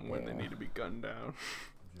them down when they need to be gunned down.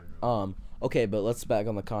 Okay, but let's back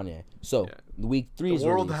on the Kanye. So week 3 is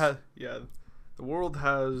released. The world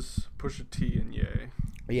has Pusha T and Ye.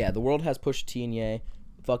 Yeah, the world has Pusha T and Ye.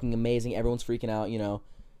 Fucking amazing. Everyone's freaking out.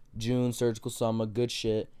 June, Surgical Summer, good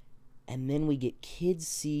shit. And then we get Kids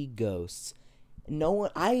See Ghosts. No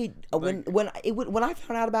one. When I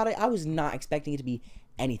found out about it, I was not expecting it to be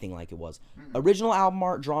anything like it was. Original album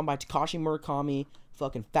art drawn by Takashi Murakami,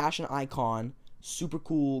 fucking fashion icon, super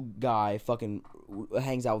cool guy, fucking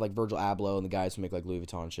hangs out with like Virgil Abloh and the guys who make like Louis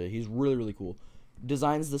Vuitton shit. He's really, really cool.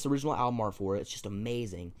 Designs this original album art for it. It's just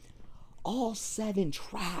amazing. All 7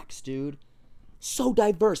 tracks, dude. So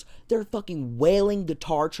diverse. There are fucking wailing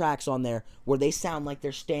guitar tracks on there where they sound like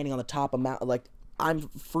they're standing on the top of mountain, like I'm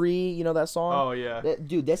Free, you know that song? Oh yeah.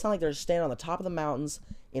 Dude, they sound like they're standing on the top of the mountains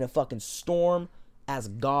in a fucking storm as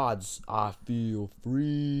gods. I feel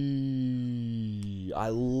free. I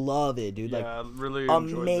love it, dude. Yeah, like, really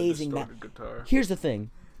amazing. enjoyed the distorted guitar. Here's the thing.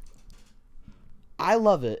 I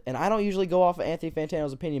love it, and I don't usually go off of Anthony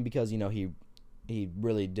Fantano's opinion because, you know, he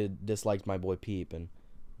really disliked my boy Peep, and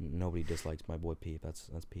nobody dislikes my boy Peep. That's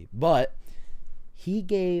Peep. But he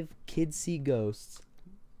gave Kids See Ghosts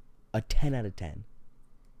a 10 out of 10.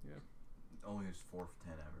 Yeah. Only his 4th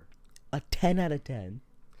 10 ever. A 10 out of 10.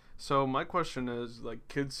 So my question is, like,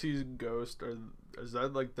 Kids See Ghosts, is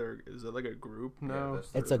that like a group now? Yeah,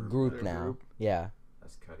 It's a group now. Group? Yeah.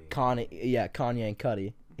 That's Cudi. Kanye and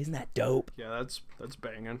Cudi. Isn't that dope? Yeah, that's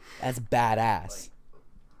banging. That's badass. Like,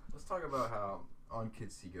 let's talk about how on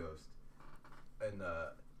Kids See Ghost and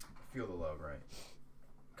Feel the Love, right?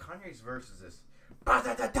 Kanye's verse is this. Ba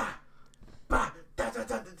da da da. Ba da da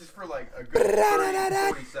da. Just for like a good 30 to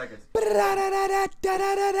 40 seconds.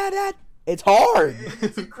 It's hard.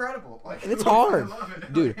 It's incredible. Like, It's hard. I love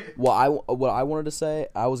it. Dude, what I wanted to say,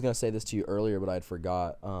 I was going to say this to you earlier, but I'd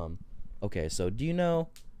forgot. Okay, so do you know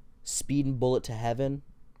Speedin' Bullet to Heaven,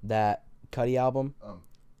 that Cudi album?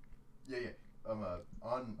 Yeah.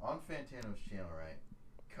 On Fantano's channel, right?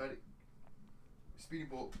 Cudi, Speedin'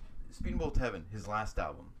 Bullet to Heaven, his last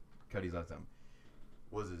album, Cudi's last album,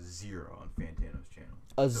 was a 0 on Fantano's channel.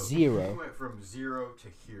 A So 0. He went from 0 to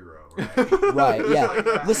hero, right? Right, yeah. Like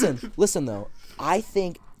that. Listen though. I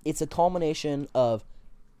think it's a culmination of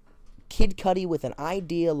Kid Cudi with an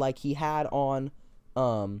idea like he had on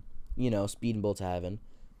Speedin' Bullet to Heaven,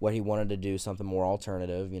 where he wanted to do something more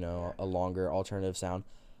alternative, a longer alternative sound.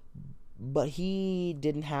 But he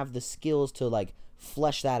didn't have the skills to like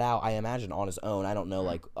flesh that out, I imagine, on his own. I don't know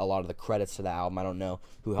like a lot of the credits to the album. I don't know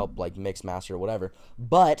who helped like mix, master, or whatever.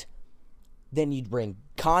 But then you'd bring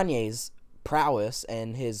Kanye's prowess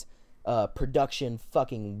and his production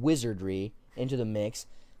fucking wizardry into the mix.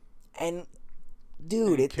 And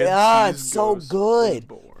dude, it's so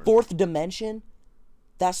good. Fourth Dimension,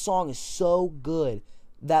 that song is so good.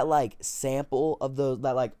 That like sample of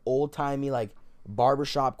that like old timey like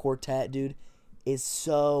barbershop quartet, dude, is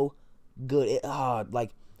so good.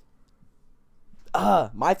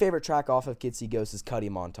 My favorite track off of Kids See Ghosts is Cudi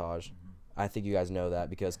Montage. I think you guys know that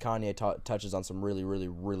because Kanye touches on some really, really,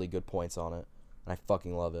 really good points on it, and I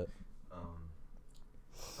fucking love it.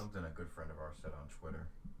 Something a good friend of ours said on Twitter,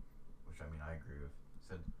 which I mean I agree with,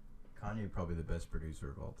 said Kanye probably the best producer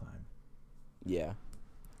of all time. Yeah,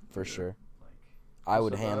 for sure. Like, I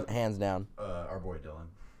would hands down. Our boy Dylan.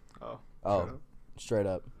 Oh, straight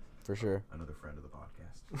up, for sure. Another friend of the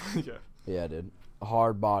podcast. Yeah. Yeah, dude. A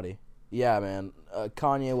hard body. Yeah, man.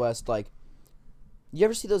 Kanye West, like, you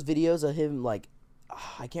ever see those videos of him, like,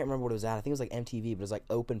 I can't remember what it was at. I think it was like MTV, but it was like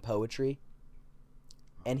open poetry.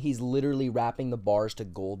 And he's literally rapping the bars to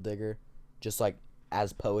Gold Digger, just like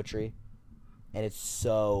as poetry. And it's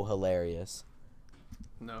so hilarious.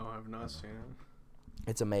 No, I've not seen it.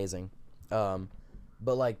 It's amazing. But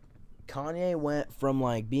like, Kanye went from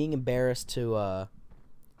like being embarrassed to,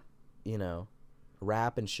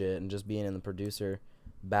 rap and shit and just being in the producer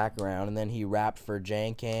background, and then he rapped for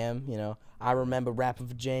Jane Cam. I remember rapping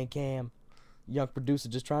for Jane Cam, young producer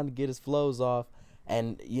just trying to get his flows off,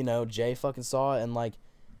 and Jay fucking saw it, and like,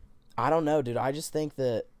 I don't know, dude, I just think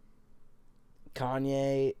that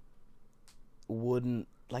Kanye wouldn't,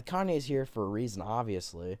 like, Kanye's here for a reason,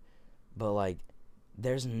 obviously, but like,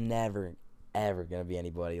 there's never ever gonna be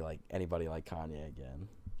anybody like Kanye again.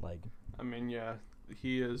 Like, I mean, yeah,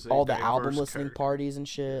 he is all the album listening parties and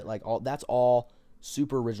shit, like, all that's all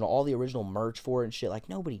super original, all the original merch for it and shit. Like,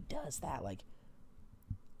 nobody does that. Like,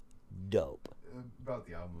 dope. About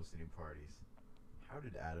the album listening parties, how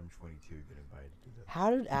did Adam 22 get invited to that?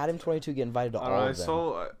 How did Adam 22 get invited to all of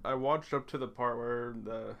them? I watched up to the part where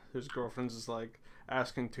his girlfriend's is like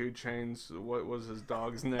asking 2 Chainz what was his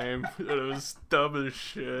dog's name, and it was dumb as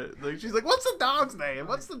shit. Like, she's like, "What's the dog's name?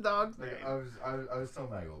 What's the dog's name?" I was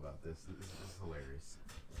telling Michael about this. This is hilarious.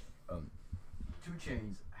 2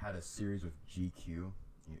 Chainz had a series with GQ,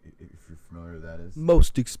 if you're familiar with that is.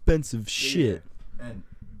 Most expensive shit. Yeah. And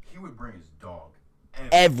he would bring his dog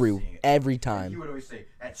every time. And he would always say,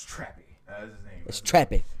 "That's Trappy." That was his name. It's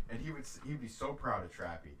Trappy. And he'd be so proud of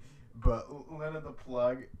Trappy. But Lena the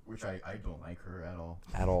Plug, which I don't like her at all.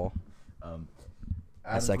 At all.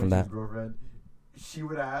 I second that. Girlfriend, she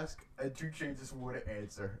would ask, and 2 Chainz just wouldn't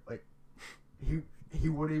answer. Like, he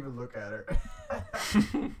wouldn't even look at her.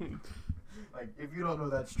 Like, if you don't know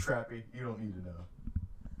that's Trappy, you don't need to know.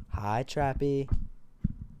 Hi, Trappy.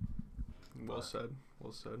 Well said.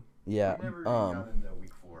 Well said. Yeah. We never got into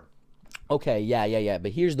week 4. Okay, yeah.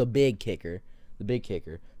 But here's the big kicker.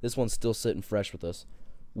 This one's still sitting fresh with us.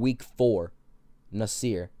 Week 4.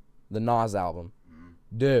 Nasir. The Nas album.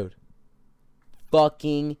 Dude.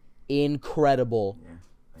 Fucking incredible.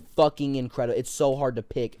 Yeah. Fucking incredible. It's so hard to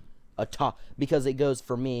pick a top. Because it goes,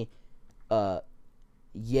 for me,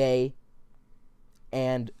 Ye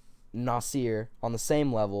and Nasir on the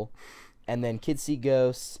same level, and then Kids See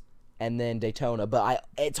Ghosts, and then Daytona. But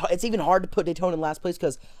it's even hard to put Daytona in last place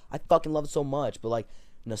because I fucking love it so much. But like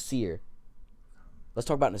Nasir, let's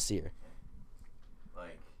talk about Nasir.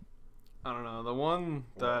 Like, I don't know. The one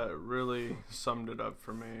that really summed it up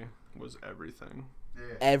for me was Everything.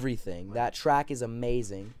 yeah. Everything. Like, That track is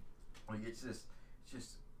amazing. Like it's just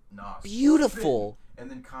Nas. Beautiful. And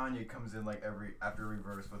then Kanye comes in like after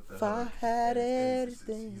reverse with the If I hook, had and it's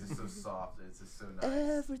anything. he's just so soft and it's just so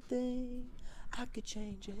nice. Everything. I could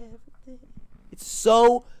change everything. It's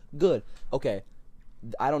so good. Okay.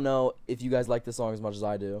 I don't know if you guys like this song as much as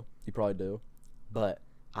I do. You probably do. But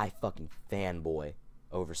I fucking fanboy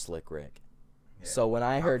over Slick Rick. Yeah. So when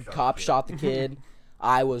I heard Cop Shot the Kid,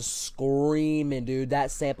 I was screaming, dude. That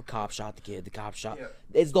sample, Cop Shot the Kid, the Cop Shot. Yeah.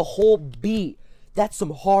 It's the whole beat. That's some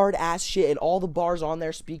hard ass shit, and all the bars on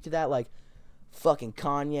there speak to that. Like, fucking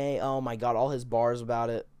Kanye. Oh my god, all his bars about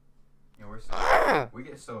it. You know, we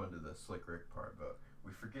get so into the Slick Rick part, but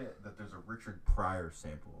we forget that there's a Richard Pryor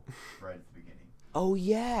sample right at the beginning. Oh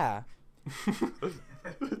yeah.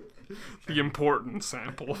 The important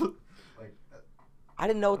sample. Like I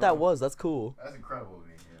didn't know what that was. That's cool. that's incredible to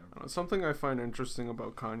me. You know? Something I find interesting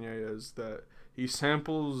about Kanye is that he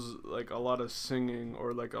samples like a lot of singing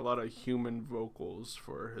or like a lot of human vocals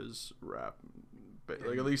for his rap,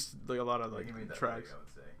 like at least like a lot of like He made that tracks. big, I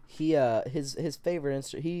would say. His favorite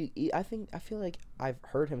instrument. I feel like I've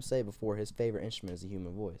heard him say before his favorite instrument is the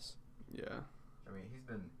human voice. Yeah. I mean, he's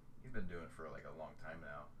been doing it for like a long time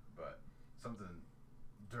now, but something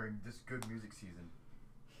during this good music season,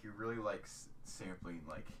 he really likes sampling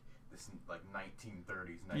like this like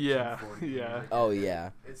 1930s, 1940s. Yeah, music. yeah. Oh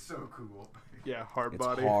yeah. It's so cool. Yeah, hard It's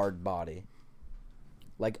body. hard body.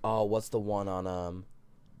 Like what's the one on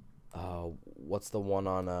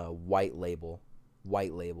White Label?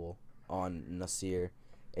 White Label on Nasir.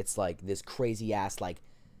 It's like this crazy ass like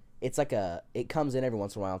it's like it comes in every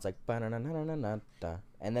once in a while. It's like ba-na-na-na-na-na-na,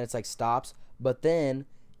 and then it's like stops. But then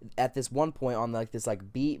at this one point on like this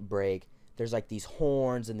like beat break, there's like these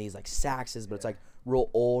horns and these like saxes, but it's like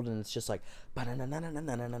real old and it's just like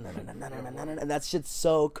ba-na-na-na-na-na-na-na-na-na-na-na, and that shit's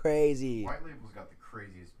so crazy. White Label's got the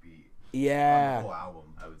craziest beat on Yeah. the whole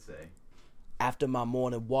album, I would say. After my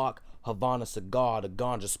morning walk, Havana cigar, the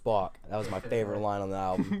ganja spark. That was my favorite line on the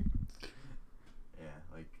album. Yeah,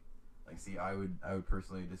 like see, I would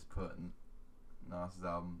personally just put Nas's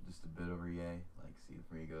album just a bit over Ye. Like, see,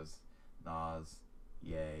 for me it goes Nas,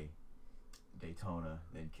 Ye, Daytona,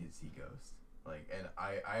 then Kids See Ghost. Like, and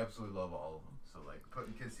I absolutely love all of them. So like,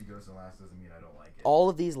 putting Kids See Ghost in last doesn't mean I don't like it. All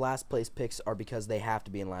of these last place picks are because they have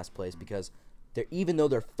to be in last place because they're even though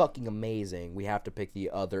they're fucking amazing, we have to pick the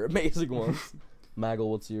other amazing ones. Maggle,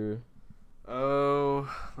 what's your? Oh,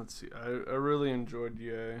 let's see. I really enjoyed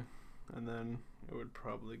Ye, and then it would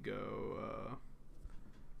probably go.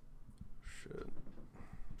 Shit.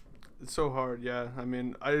 It's so hard, yeah. I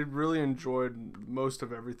mean, I really enjoyed most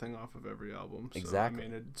of everything off of every album. So, Exactly. I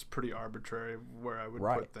mean, it's pretty arbitrary where I would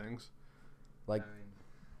Right. put things. Like, I mean,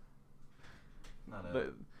 not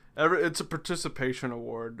a, But it's a participation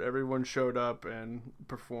award. Everyone showed up and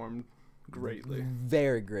performed greatly.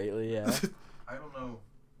 very greatly, yeah. I don't know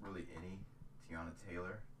really any Tiana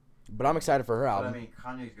Taylor, But I'm excited for her but album, I mean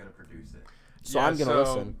Kanye's gonna produce it. so I'm gonna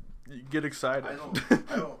listen. Get excited. I don't think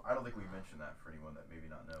we mentioned that for anyone that maybe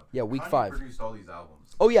not know. Yeah, week Kanye 5. produced all these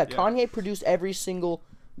albums. Oh yeah, Yeah. Kanye produced every single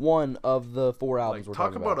one of the 4 albums we're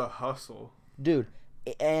talk talking about a hustle. dude.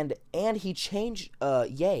 And he changed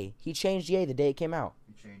Ye. He changed Ye the day it came out.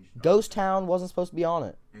 He changed Ghost Town wasn't supposed to be on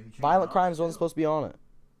it. Yeah, he changed Violent Nas Crimes too. wasn't supposed to be on it.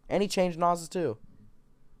 And he changed Nas's too.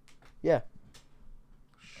 Yeah.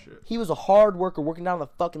 Shit. He was a hard worker working down to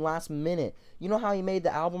the fucking last minute. You know how he made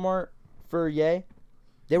the album art for Ye?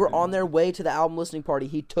 They were on their way to the album listening party.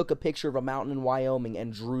 He took a picture of a mountain in Wyoming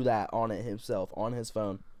and drew that on it himself on his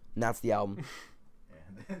phone. And that's the album.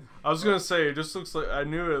 And then, I was gonna say it just looks like I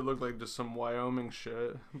knew it looked like just some Wyoming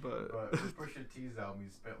shit, but with Pusha T's album, he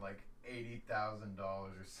spent like $80,000 or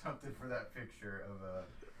something for that picture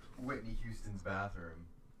of Whitney Houston's bathroom.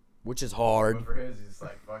 Which is hard. But for his, he's just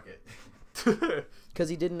like, fuck it. Because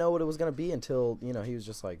he didn't know what it was going to be until, he was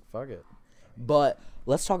just like, fuck it. But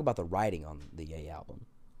let's talk about the writing on the Ye album.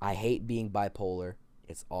 I hate being bipolar.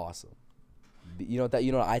 It's awesome. You know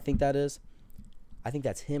what I think that is? I think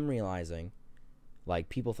that's him realizing, like,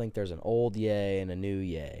 people think there's an old Ye and a new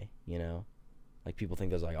Ye, Like, people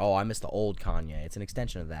think there's like, oh, I miss the old Kanye. It's an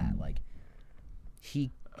extension of that. Like,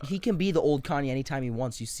 he can be the old Kanye anytime he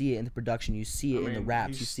wants. You see it in the production. You see it in the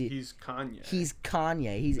raps. You see it. He's Kanye. He's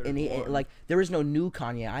Kanye. There's one. Like, there is no new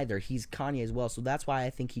Kanye either. He's Kanye as well. So that's why I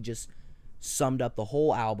think he just summed up the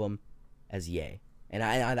whole album as yay. And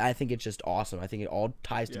I think it's just awesome. I think it all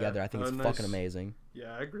ties together. I think it's fucking amazing.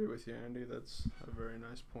 Yeah, I agree with you, Andy. That's a very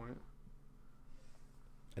nice point.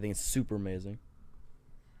 I think it's super amazing.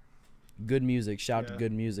 Good music. Shout out to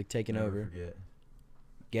good music taking over. Forget.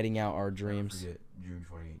 Getting out our dreams. Never forget June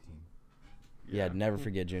 2018. Yeah, never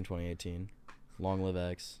forget June 2018. Long live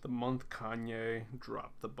X. The month Kanye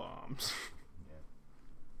dropped the bombs.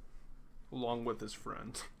 Yeah. Along with his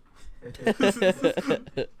friends.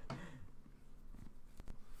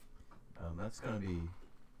 That's gonna be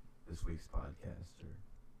this week's podcast,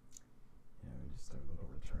 or just a little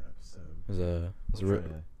return episode.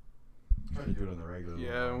 Try to do it on the regular.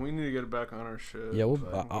 Yeah, we need to get back on our shit. Yeah,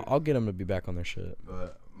 I'll get them to be back on their shit.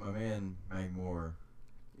 But my man Mag Moore,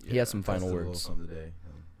 he has some final words. Today.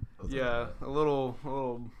 Yeah, a little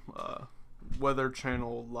Weather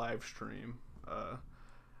Channel live stream. I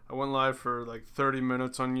went live for like 30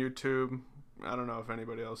 minutes on YouTube. I don't know if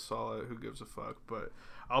anybody else saw it. Who gives a fuck? But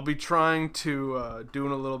I'll be trying to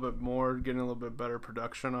doing a little bit more, getting a little bit better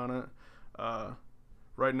production on it.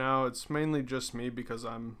 Right now, it's mainly just me because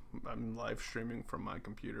I'm live streaming from my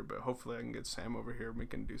computer. But hopefully, I can get Sam over here and we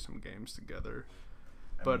can do some games together.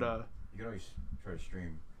 You can always try to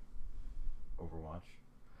stream Overwatch.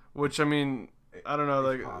 Which I mean, I don't know.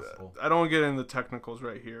 Like, possible. I don't want to get into the technicals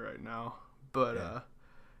right here, right now. But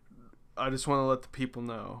I just want to let the people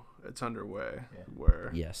know it's underway. Yeah.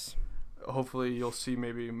 Where hopefully you'll see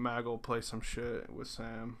maybe Mag will play some shit with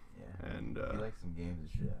Sam. Yeah. And he likes some games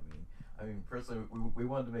and shit. I mean, personally, we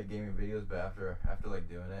wanted to make gaming videos, but after like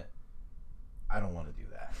doing it, I don't want to do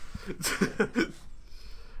that.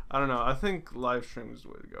 I don't know. I think live streaming is the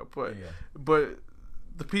way to go. But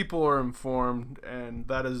the people are informed, and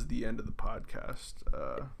that is the end of the podcast.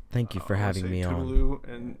 Thank you for having me on.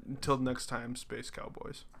 And until next time, Space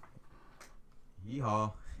Cowboys.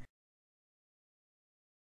 Yeehaw.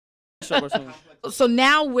 So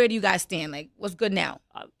now, where do you guys stand? Like, what's good now?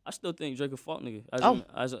 I still think Drake a fuck nigga.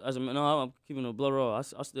 As a no, I'm keeping a blood raw. I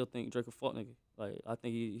still think Drake a fuck nigga. Like, I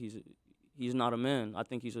think he's not a man. I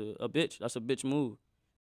think he's a bitch. That's a bitch move.